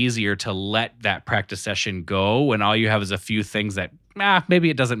going to be easier to let that practice session go when all you have is a few things that maybe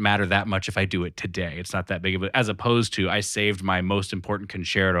it doesn't matter that much if I do it today. It's not that big of a, as opposed to I saved my most important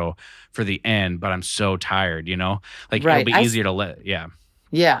concerto for the end, but I'm so tired, like it'll be easier to let. Yeah.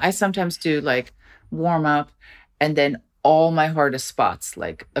 I sometimes do like warm up and then all my hardest spots,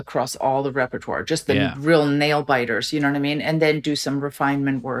 like across all the repertoire, just the real nail biters, you know what I mean? And then do some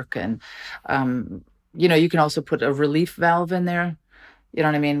refinement work. And, you can also put a relief valve in there, you know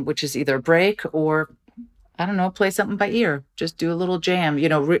what I mean? Which is either a break or, I don't know, play something by ear, just do a little jam,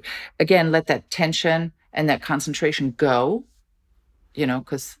 again, let that tension and that concentration go,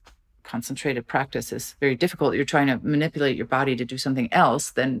 because concentrated practice is very difficult. You're trying to manipulate your body to do something else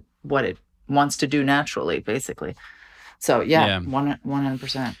than what it wants to do naturally, basically. So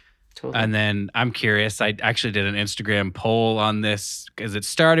 100%. Totally. And then I'm curious, I actually did an Instagram poll on this because it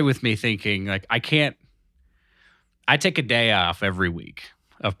started with me thinking like, I take a day off every week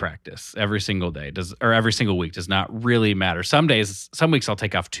of practice, every single day every single week does not really matter. Some weeks I'll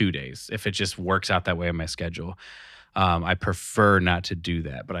take off 2 days if it just works out that way in my schedule. I prefer not to do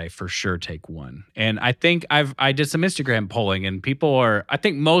that, but I for sure take one. And I think I did some Instagram polling, and I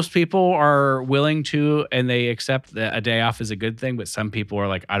think most people are willing to, and they accept that a day off is a good thing, but some people are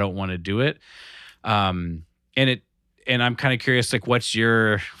like, I don't want to do it. And I'm kind of curious, like, what's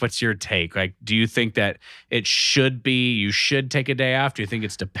your take? Like, do you think that you should take a day off? Do you think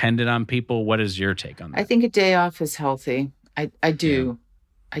it's dependent on people? What is your take on that? I think a day off is healthy. I do. Yeah.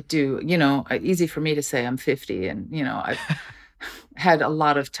 I do, easy for me to say I'm 50 and, I've had a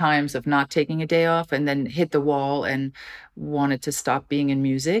lot of times of not taking a day off and then hit the wall and wanted to stop being in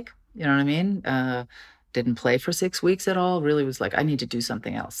music. You know what I mean? didn't play for 6 weeks at all, really was like, I need to do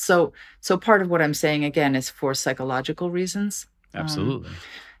something else. So part of what I'm saying again is for psychological reasons. Absolutely.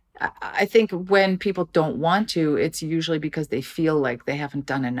 I think when people don't want to, it's usually because they feel like they haven't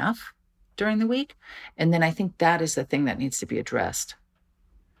done enough during the week. And then I think that is the thing that needs to be addressed.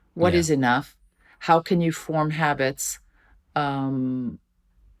 What is enough? How can you form habits that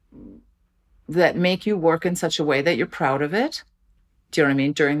make you work in such a way that you're proud of it? Do you know what I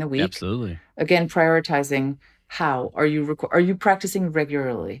mean? During the week. Absolutely. Again, prioritizing how. Are you practicing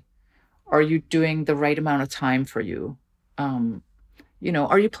regularly? Are you doing the right amount of time for you?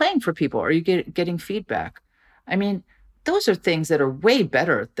 Are you playing for people? Are you getting feedback? I mean, those are things that are way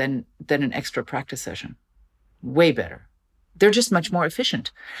better than an extra practice session. Way better. They're just much more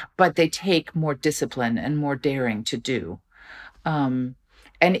efficient, but they take more discipline and more daring to do. And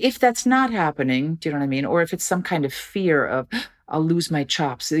if that's not happening, do you know what I mean? Or if it's some kind of fear of, I'll lose my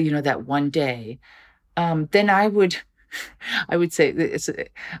chops, that one day, then I would say,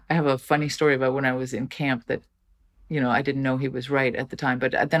 I have a funny story about when I was in camp that, I didn't know he was right at the time,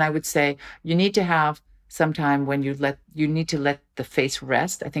 but then I would say, you need to have some time when you need to let the face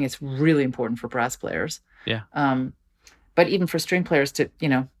rest. I think it's really important for brass players. Yeah. But even for string players to,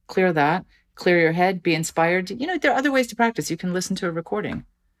 clear your head, be inspired. There are other ways to practice. You can listen to a recording.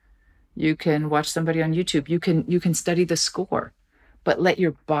 You can watch somebody on YouTube. You can study the score, but let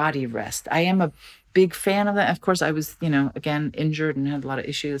your body rest. I am a big fan of that. Of course, I was, again, injured and had a lot of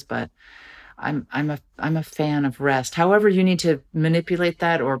issues, but I'm a fan of rest. However, you need to manipulate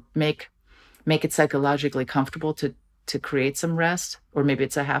that or make it psychologically comfortable to create some rest, or maybe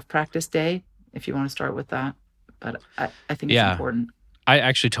it's a half practice day if you want to start with that. But I think it's important. I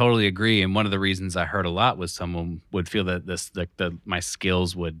actually totally agree. And one of the reasons I heard a lot was someone would feel that my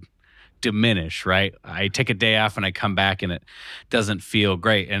skills would diminish, right? I take a day off and I come back and it doesn't feel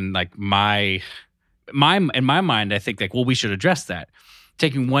great. And like in my mind, I think like, well, we should address that.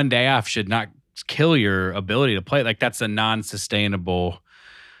 Taking one day off should not kill your ability to play. Like that's a non-sustainable.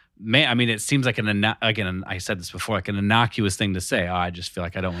 I mean, it seems like I said this before, like an innocuous thing to say. Oh, I just feel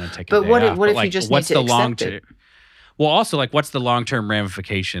like I don't want to take a day off. But what if you just need to accept it? Well, also, like, what's the long-term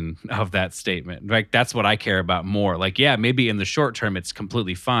ramification of that statement? Like, that's what I care about more. Like, yeah, maybe in the short term, it's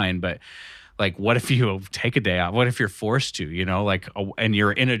completely fine. But, like, what if you take a day off? What if you're forced to, like, and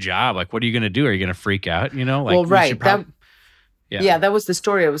you're in a job? Like, what are you going to do? Are you going to freak out, Like, well, right. That was the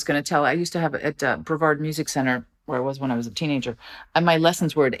story I was going to tell. I used to have at Brevard Music Center, where I was when I was a teenager, and my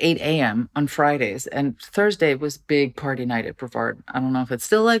lessons were at 8 a.m. on Fridays, and Thursday was big party night at Brevard. I don't know if it's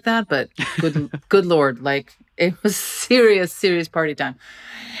still like that, but good Lord, like it was serious party time.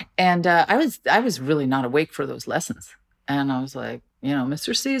 And I was really not awake for those lessons. And I was like,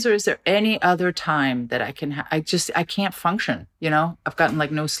 Mr. Caesar, is there any other time that I can, I can't function, I've gotten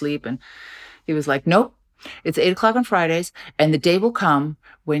like no sleep. And he was like, nope. It's 8 o'clock on Fridays, and the day will come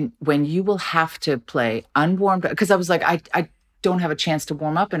when you will have to play unwarmed. Because I was like, I don't have a chance to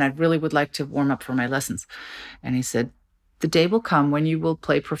warm up, and I really would like to warm up for my lessons. And he said, the day will come when you will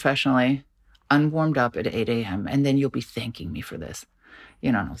play professionally, unwarmed up at 8 a.m., and then you'll be thanking me for this.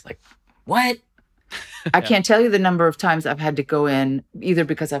 And I was like, what? I can't tell you the number of times I've had to go in, either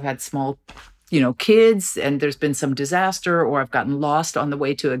because I've had small kids and there's been some disaster, or I've gotten lost on the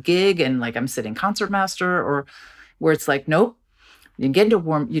way to a gig and like I'm sitting concertmaster, or where it's like, nope, you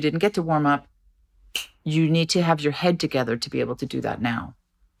didn't get to warm up. You need to have your head together to be able to do that now.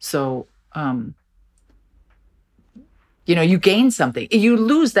 So, you gain something. You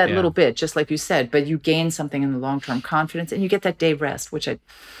lose that little bit, just like you said, but you gain something in the long-term confidence, and you get that day rest, which I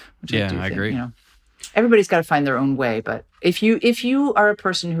do think, agree. Everybody's got to find their own way. But if you are a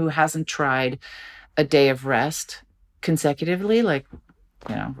person who hasn't tried a day of rest consecutively, like,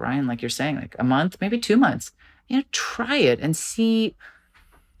 Ryan, like you're saying, like a month, maybe 2 months, try it and see,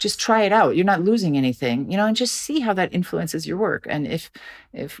 just try it out. You're not losing anything, and just see how that influences your work. And if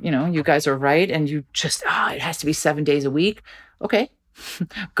you guys are right and you just, it has to be 7 days a week. Okay.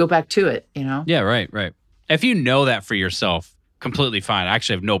 Go back to it, Yeah, right. If you know that for yourself, completely fine. I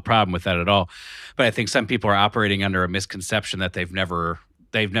actually have no problem with that at all. But I think some people are operating under a misconception that they've never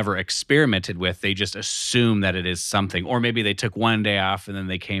experimented with. They just assume that it is something. Or maybe they took one day off and then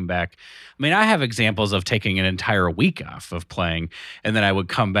they came back. I mean, I have examples of taking an entire week off of playing, and then I would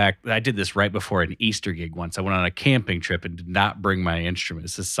come back. I did this right before an Easter gig once. I went on a camping trip and did not bring my instrument.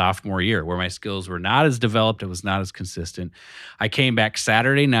 This is sophomore year, where my skills were not as developed. It was not as consistent. I came back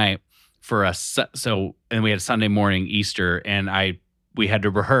Saturday night and we had Sunday morning Easter, and we had to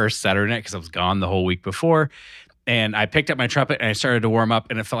rehearse Saturday night because I was gone the whole week before. And I picked up my trumpet and I started to warm up,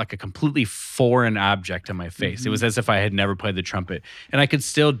 and it felt like a completely foreign object on my face. It was as if I had never played the trumpet, and I could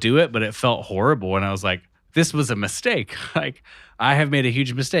still do it, but it felt horrible. And I was like, this was a mistake. Like, I have made a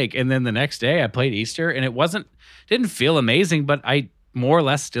huge mistake. And then the next day I played Easter, and it didn't feel amazing, but I more or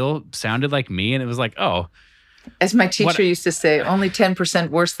less still sounded like me. And it was like, oh, as my teacher used to say, only 10%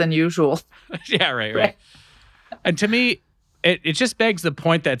 worse than usual. Yeah, right. And to me, it just begs the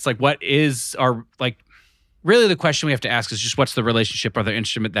point that it's like, what is our, like, really the question we have to ask is just what's the relationship or the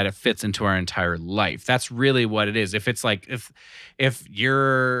instrument that it fits into our entire life? That's really what it is. If it's like, if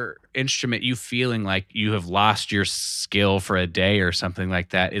your instrument, you feeling like you have lost your skill for a day or something like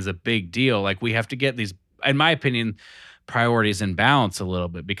that is a big deal. Like, we have to get these, in my opinion, priorities in balance a little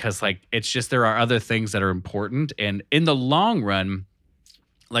bit, because like, it's just, there are other things that are important. And in the long run,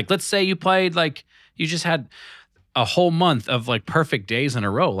 like, let's say you played, like, you just had a whole month of like perfect days in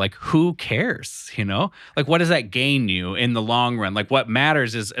a row. Like, who cares? Like, what does that gain you in the long run? Like, what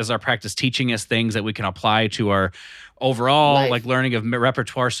matters is our practice teaching us things that we can apply to our overall Life. like learning of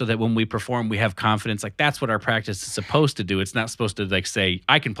repertoire, so that when we perform, we have confidence. Like, that's what our practice is supposed to do. It's not supposed to like say,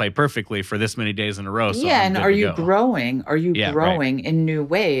 I can play perfectly for this many days in a row. So Yeah, I'm and good are to you go. growing? Are you Yeah, growing in new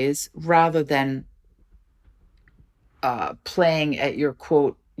ways rather than playing at your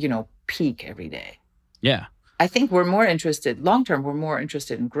quote, peak every day? Yeah. I think we're more interested, long term, we're more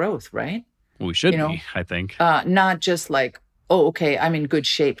interested in growth, right? We should be, I think. Not just like, oh, okay, I'm in good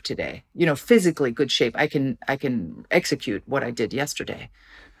shape today. Physically good shape. I can execute what I did yesterday.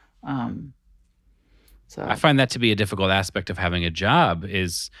 So I find that to be a difficult aspect of having a job.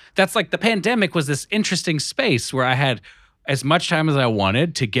 That's like, the pandemic was this interesting space where I had as much time as I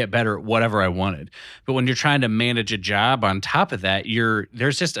wanted to get better at whatever I wanted. But when you're trying to manage a job on top of that,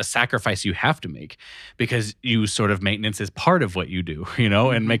 there's just a sacrifice you have to make, because you sort of, maintenance is part of what you do,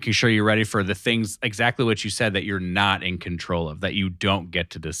 and making sure you're ready for the things, exactly what you said, that you're not in control of, that you don't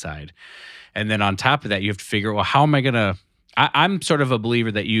get to decide. And then on top of that, you have to figure, well, how am I going to, I'm sort of a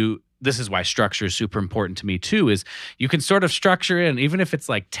believer that this is why structure is super important to me too, is you can sort of structure in, even if it's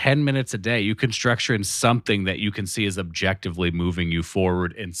like 10 minutes a day, you can structure in something that you can see is objectively moving you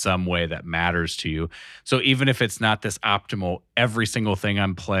forward in some way that matters to you. So even if it's not this optimal, every single thing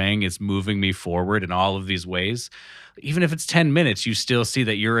I'm playing is moving me forward in all of these ways, even if it's 10 minutes, you still see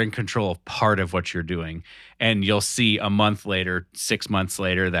that you're in control of part of what you're doing. And you'll see a month later, 6 months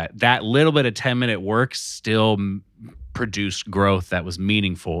later, that little bit of 10-minute work still produced growth that was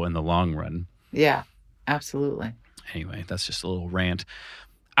meaningful in the long run. yeah, absolutely. Anyway, that's just a little rant.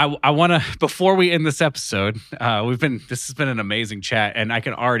 I want to, before we end this episode, this has been an amazing chat, and I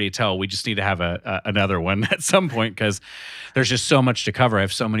can already tell we just need to have another one at some point, because there's just so much to cover. I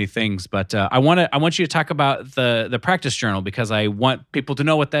have so many things, but I want you to talk about the practice journal, because I want people to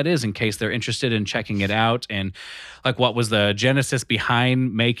know what that is in case they're interested in checking it out, and like, what was the genesis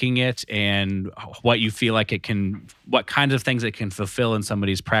behind making it, and what you feel like what kinds of things it can fulfill in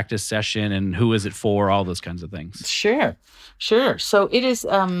somebody's practice session, and who is it for, all those kinds of things. Sure. So it is,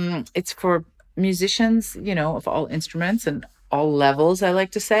 it's for musicians, of all instruments and all levels, I like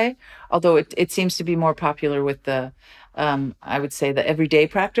to say, although it seems to be more popular with the, I would say, the everyday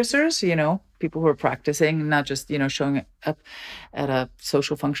practicers, people who are practicing, not just, showing up at a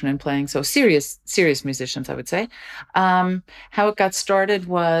social function and playing. So serious musicians, I would say. How it got started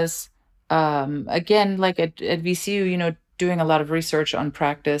was, again, like at VCU, doing a lot of research on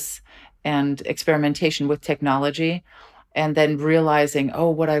practice and experimentation with technology. And then realizing,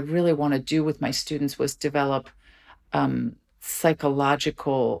 what I really want to do with my students was develop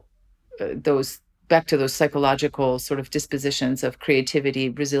psychological, those psychological sort of dispositions of creativity,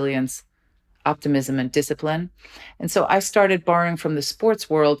 resilience, optimism, and discipline. And so I started borrowing from the sports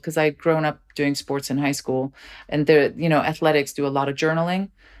world, because I'd grown up doing sports in high school, and athletics do a lot of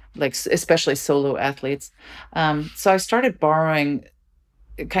journaling, like especially solo athletes. So I started borrowing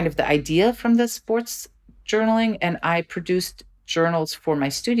kind of the idea from the sports journaling, and I produced journals for my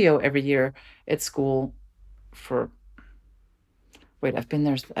studio every year at school I've been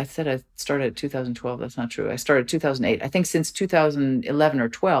there. I said I started in 2012. That's not true. I started 2008. I think since 2011 or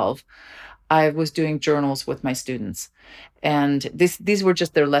 12, I was doing journals with my students. And these were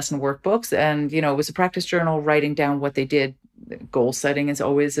just their lesson workbooks. And, it was a practice journal, writing down what they did. Goal setting is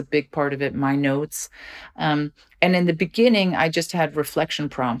always a big part of it, my notes. And in the beginning, I just had reflection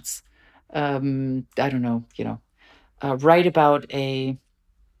prompts. I don't know, write about a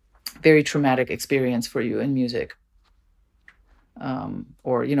very traumatic experience for you in music.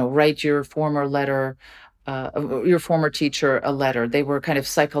 Or, write your former letter your former teacher a letter. They were kind of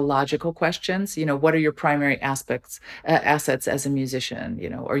psychological questions. What are your primary assets as a musician?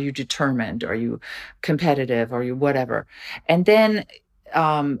 Are you determined? Are you competitive? Are you whatever? And then,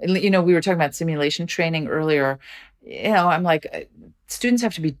 we were talking about simulation training earlier. I'm like, students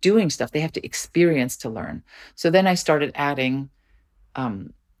have to be doing stuff. They have to experience to learn. So then I started adding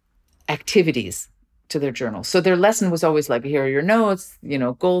activities to their journal. So their lesson was always like, here are your notes,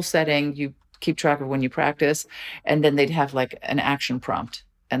 goal setting, you keep track of when you practice. And then they'd have like an action prompt.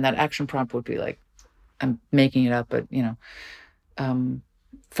 And that action prompt would be like, I'm making it up, but,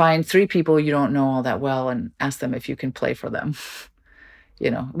 find 3 people you don't know all that well and ask them if you can play for them.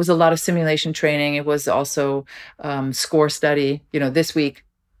 It was a lot of simulation training. It was also score study. This week,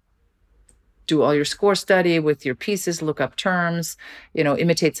 do all your score study with your pieces, look up terms,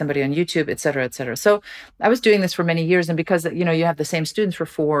 imitate somebody on YouTube, et cetera, et cetera. So I was doing this for many years. And because, you have the same students for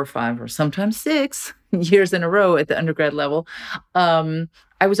 4 or 5 or sometimes 6 years in a row at the undergrad level, I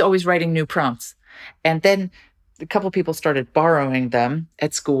was always writing new prompts. And then a couple of people started borrowing them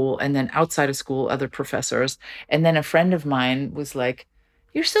at school, and then outside of school, other professors. And then a friend of mine was like,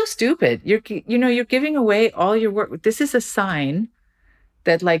 you're so stupid. You're giving away all your work. This is a sign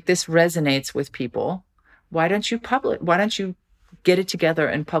that like this resonates with people. Why don't you get it together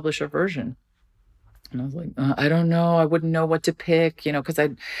and publish a version? And I was like, I don't know. I wouldn't know what to pick, because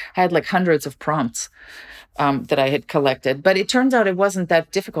I had like hundreds of prompts that I had collected. But it turns out it wasn't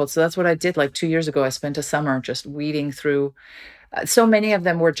that difficult. So that's what I did like 2 years ago. I spent a summer just weeding through. So many of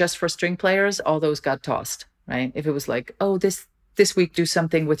them were just for string players. All those got tossed, right? If it was like, oh, this week do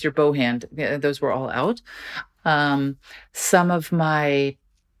something with your bow hand, those were all out. Some of my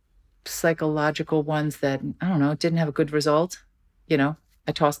psychological ones that, I don't know, didn't have a good result,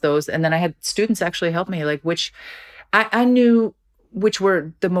 I tossed those. And then I had students actually help me, like which I knew which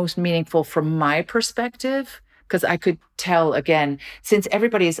were the most meaningful from my perspective, because I could tell, again, since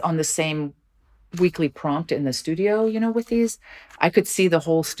everybody's on the same weekly prompt in the studio, with these, I could see the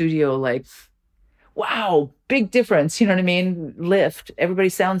whole studio like, wow, big difference. You know what I mean? Lift. Everybody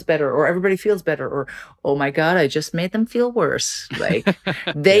sounds better, or everybody feels better, or, oh my God, I just made them feel worse. Like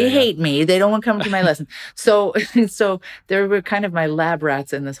they hate me. They don't want to come to my lesson. So they were kind of my lab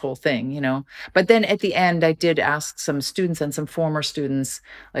rats in this whole thing, But then at the end, I did ask some students and some former students,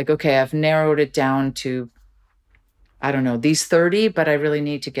 like, okay, I've narrowed it down to, I don't know, these 30, but I really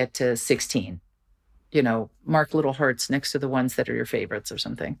need to get to 16. Mark little hearts next to the ones that are your favorites or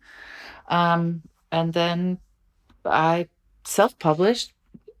something. And then I self-published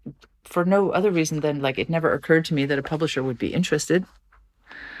for no other reason than like it never occurred to me that a publisher would be interested.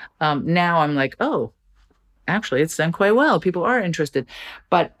 Now I'm like, oh, actually, it's done quite well. People are interested.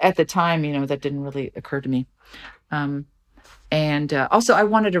 But at the time, that didn't really occur to me. And also, I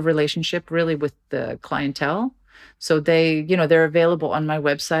wanted a relationship really with the clientele. So they're available on my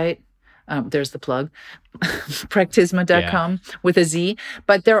website. There's the plug, practisma.com with a Z.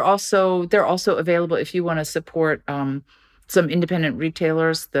 But they're also available if you want to support some independent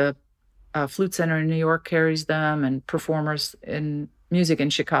retailers. The Flute Center in New York carries them, and performers in music in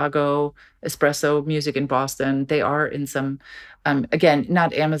Chicago, Espresso Music in Boston. They are in some, again,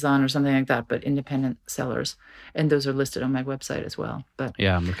 not Amazon or something like that, but independent sellers. And those are listed on my website as well. But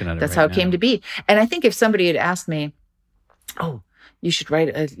yeah, I'm looking at it. That's how it came to be. And I think if somebody had asked me, oh, you should write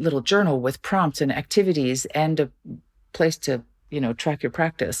a little journal with prompts and activities and a place to, track your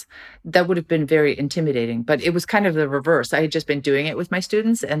practice, that would have been very intimidating. But it was kind of the reverse. I had just been doing it with my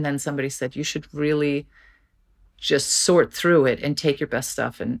students, and then somebody said, you should really just sort through it and take your best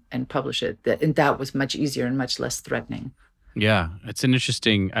stuff and publish it. And that was much easier and much less threatening. Yeah, it's an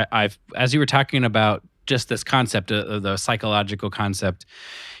interesting, I've as you were talking about just this concept, the psychological concept,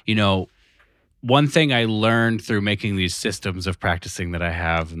 one thing I learned through making these systems of practicing that I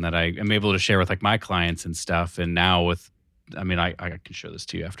have and that I am able to share with like my clients and stuff, and now with, I can show this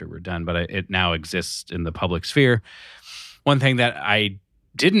to you after we're done, but it now exists in the public sphere. One thing that I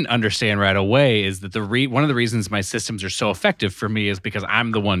didn't understand right away is that one of the reasons my systems are so effective for me is because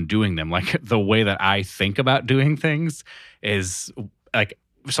I'm the one doing them. Like the way that I think about doing things is like,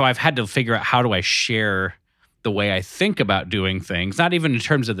 so I've had to figure out how do I share the way I think about doing things, not even in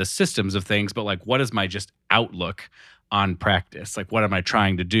terms of the systems of things, but like what is my just outlook on practice? Like what am I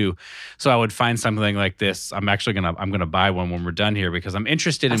trying to do? So I would find something like this. I'm going to buy one when we're done here because I'm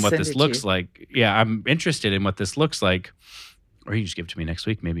interested in what this looks like. Yeah, I'm interested in what this looks like. Or you just give it to me next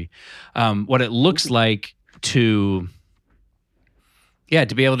week, maybe. What it looks like to be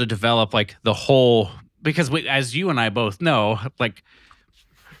able to develop like the whole, because as you and I both know, like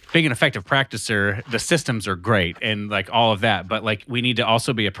being an effective practicer, the systems are great and like all of that, but like we need to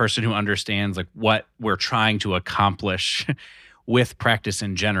also be a person who understands like what we're trying to accomplish with practice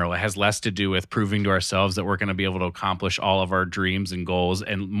in general. It has less to do with proving to ourselves that we're going to be able to accomplish all of our dreams and goals,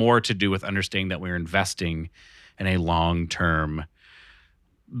 and more to do with understanding that we're investing in a long-term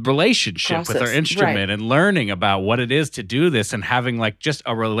relationship with our instrument, and learning about what it is to do this, and having like just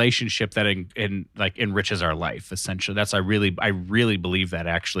a relationship that like enriches our life. Essentially, that's I really believe that,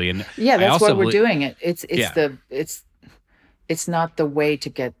 actually. And that's why we're doing it. It's not the way to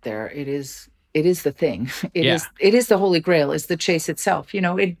get there. It is the thing. It is the Holy Grail. Is the chase itself.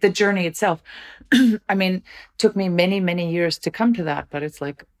 The journey itself. I mean, took me many, many years to come to that, but it's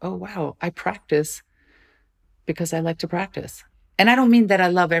like, oh wow, I practice because I like to practice. And I don't mean that I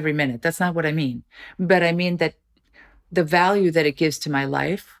love every minute. That's not what I mean. But I mean that the value that it gives to my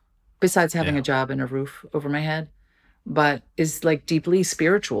life, besides having a job and a roof over my head, but is like deeply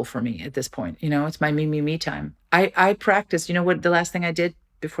spiritual for me at this point. It's my me time. I practice. You know what? The last thing I did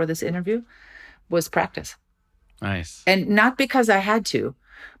before this interview was practice. Nice. And not because I had to,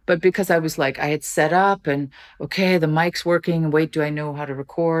 but because I was like, I had set up and, okay, the mic's working. Wait, do I know how to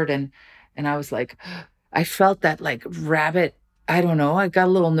record? And I was like, I felt that like rabbit. I don't know. I got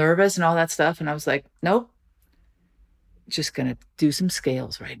a little nervous and all that stuff. And I was like, nope, just going to do some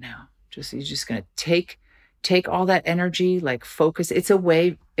scales right now. You're just going to take all that energy, like focus. It's a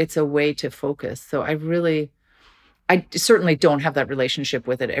way to focus. So I certainly don't have that relationship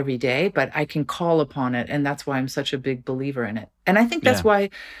with it every day, but I can call upon it. And that's why I'm such a big believer in it. And I think that's why,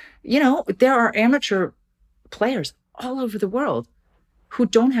 there are amateur players all over the world who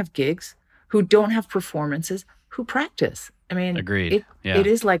don't have gigs, who don't have performances, who practice. I mean, agreed. It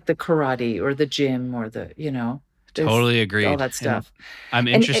is like the karate or the gym or the, totally agreed. All that stuff. And I'm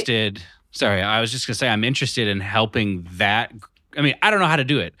interested. Sorry, I was just going to say, I'm interested in helping that. I mean, I don't know how to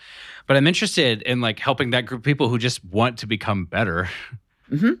do it, but I'm interested in like helping that group of people who just want to become better,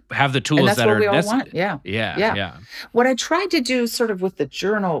 have the tools that are necessary. Yeah. What I tried to do sort of with the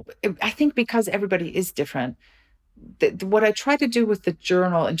journal, I think because everybody is different, what I tried to do with the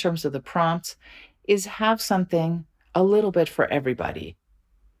journal in terms of the prompts is have something a little bit for everybody,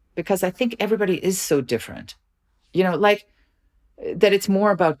 because I think everybody is so different, like that it's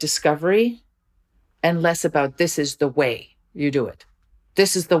more about discovery and less about this is the way you do it.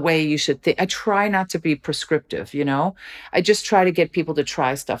 This is the way you should think. I try not to be prescriptive, I just try to get people to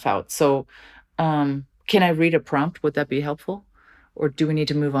try stuff out. So can I read a prompt? Would that be helpful? Or do we need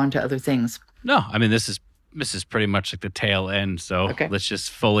to move on to other things? No, I mean, this is pretty much like the tail end. So let's just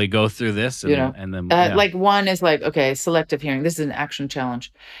fully go through this. And then like one is like, okay, selective hearing. This is an action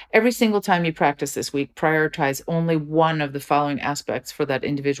challenge. Every single time you practice this week, prioritize only one of the following aspects for that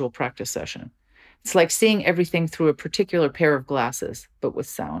individual practice session. It's like seeing everything through a particular pair of glasses, but with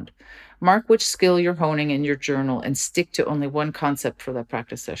sound. Mark which skill you're honing in your journal and stick to only one concept for that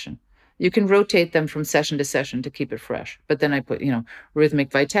practice session. You can rotate them from session to session to keep it fresh. But then I put,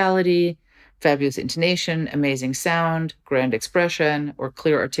 rhythmic vitality, fabulous intonation, amazing sound, grand expression, or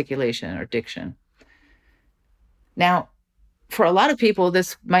clear articulation or diction. Now, for a lot of people,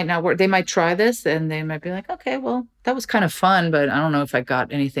 this might not work. They might try this and they might be like, okay, well, that was kind of fun, but I don't know if I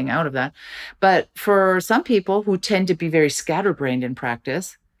got anything out of that. But for some people who tend to be very scatterbrained in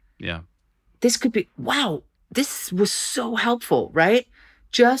practice, this could be, wow, this was so helpful, right?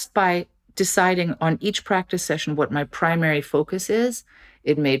 Just by deciding on each practice session what my primary focus is,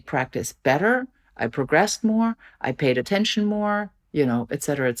 it made practice better. I progressed more. I paid attention more, et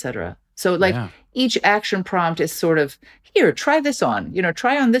cetera, et cetera. So each action prompt is sort of, here, try this on,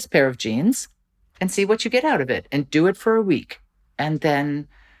 try on this pair of jeans and see what you get out of it and do it for a week. And then,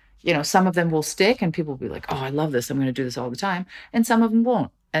 some of them will stick and people will be like, oh, I love this. I'm going to do this all the time. And some of them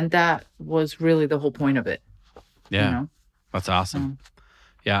won't. And that was really the whole point of it. Yeah. That's awesome.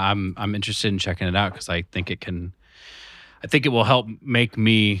 I'm interested in checking it out because I think it will help make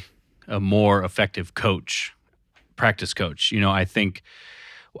me a more effective practice coach. I think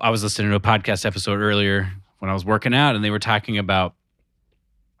I was listening to a podcast episode earlier when I was working out, and they were talking about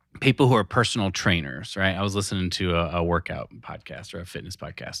people who are personal trainers, right? I was listening to a workout podcast or a fitness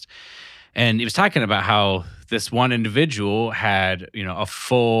podcast, and he was talking about how this one individual had, a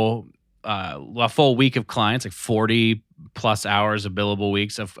full week of clients, like 40 plus hours of billable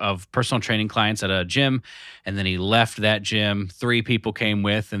weeks of personal training clients at a gym. And then he left that gym. 3 people came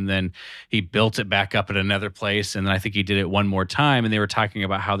with, and then he built it back up at another place. And then I think he did it one more time. And they were talking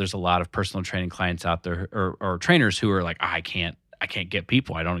about how there's a lot of personal training clients out there or trainers who are like, I can't get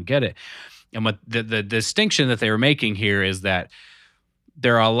people. I don't get it. And what the distinction that they were making here is that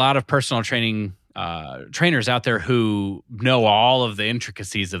there are a lot of personal training trainers out there who know all of the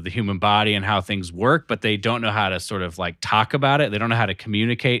intricacies of the human body and how things work, but they don't know how to sort of like talk about it. They don't know how to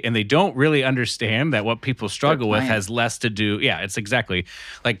communicate, and they don't really understand that what people struggle with has less to do. Yeah, it's exactly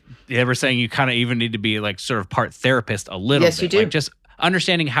like they were saying. You kind of even need to be like sort of part therapist a little bit. Yes, you do. Like just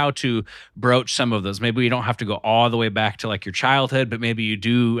understanding how to broach some of those. Maybe you don't have to go all the way back to like your childhood, but maybe you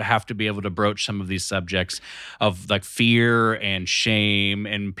do have to be able to broach some of these subjects of like fear and shame,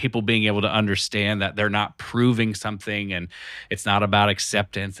 and people being able to understand that they're not proving something, and it's not about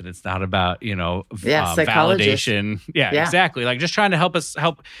acceptance, and it's not about, validation. Yeah, exactly. Like just trying to help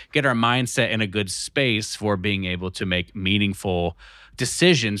get our mindset in a good space for being able to make meaningful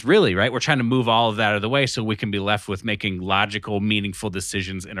decisions, really, right? We're trying to move all of that out of the way so we can be left with making logical, meaningful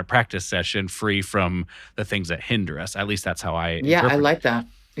decisions in a practice session, free from the things that hinder us. At least that's how I interpret I like that.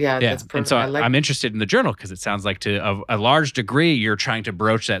 Yeah, that's perfect. And so I'm interested in the journal because it sounds like to a large degree, you're trying to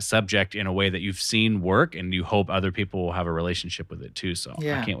broach that subject in a way that you've seen work, and you hope other people will have a relationship with it too. So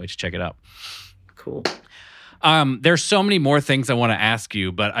I can't wait to check it out. Cool. There's so many more things I want to ask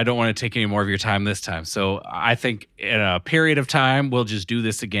you, but I don't want to take any more of your time this time. So I think in a period of time, we'll just do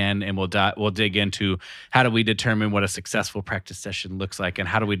this again, and we'll dig into how do we determine what a successful practice session looks like, and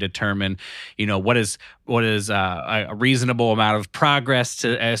how do we determine, what is a reasonable amount of progress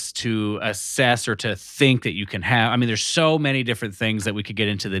to assess or to think that you can have. I mean, there's so many different things that we could get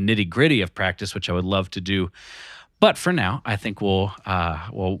into the nitty gritty of practice, which I would love to do. But for now, I think we'll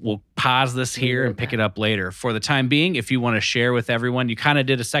pause this here and pick it up later. For the time being, if you want to share with everyone, you kind of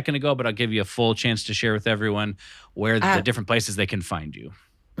did a second ago, but I'll give you a full chance to share with everyone where the different places they can find you.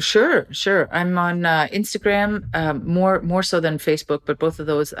 Sure. I'm on Instagram, more so than Facebook, but both of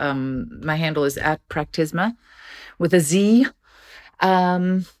those. My handle is @Practisma with a Z.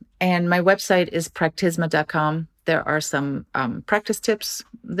 And my website is practisma.com. There are some practice tips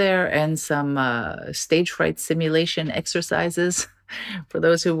there and some stage fright simulation exercises for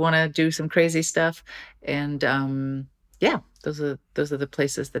those who want to do some crazy stuff. And those are the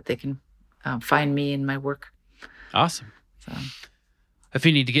places that they can find me and my work. Awesome. So. If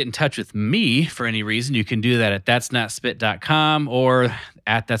you need to get in touch with me for any reason, you can do that at that'snotspit.com or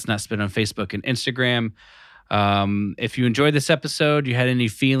at That's Not Spit on Facebook and Instagram. If you enjoyed this episode, you had any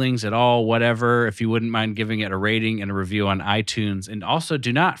feelings at all, whatever, if you wouldn't mind giving it a rating and a review on iTunes. And also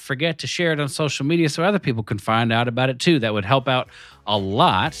do not forget to share it on social media so other people can find out about it too. That would help out a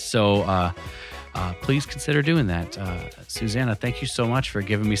lot. So please consider doing that. Susanna, thank you so much for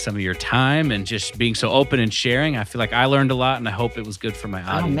giving me some of your time and just being so open and sharing. I feel like I learned a lot, and I hope it was good for my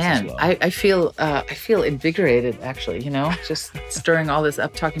audience. Oh man, as well. I feel invigorated actually, just stirring all this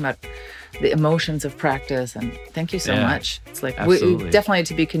up, talking about the emotions of practice, and thank you so much. It's like we definitely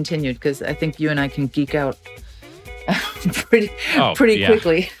to be continued, because I think you and I can geek out pretty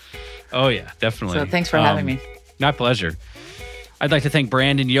quickly. Oh yeah, definitely. So thanks for having me. My pleasure. I'd like to thank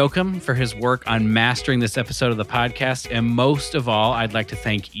Brandon Yoakum for his work on mastering this episode of the podcast, and most of all, I'd like to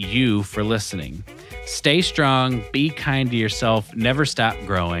thank you for listening. Stay strong, be kind to yourself, never stop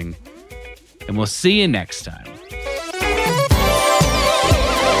growing, and we'll see you next time.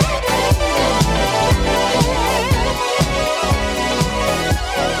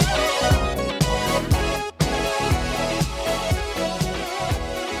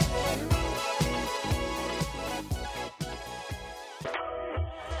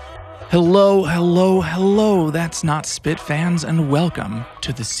 Hello, That's Not Spit fans, and welcome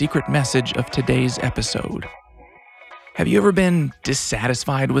to the secret message of today's episode. Have you ever been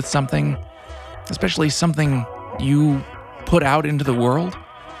dissatisfied with something, especially something you put out into the world?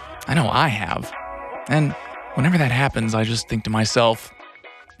 I know I have. And whenever that happens, I just think to myself,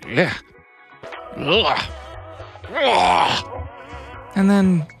 yeah. And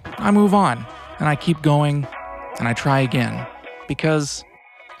then I move on, and I keep going, and I try again, because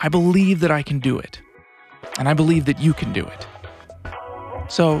I believe that I can do it, and I believe that you can do it.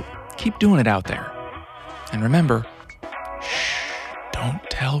 So keep doing it out there. And remember, shh, don't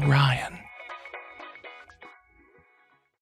tell Ryan.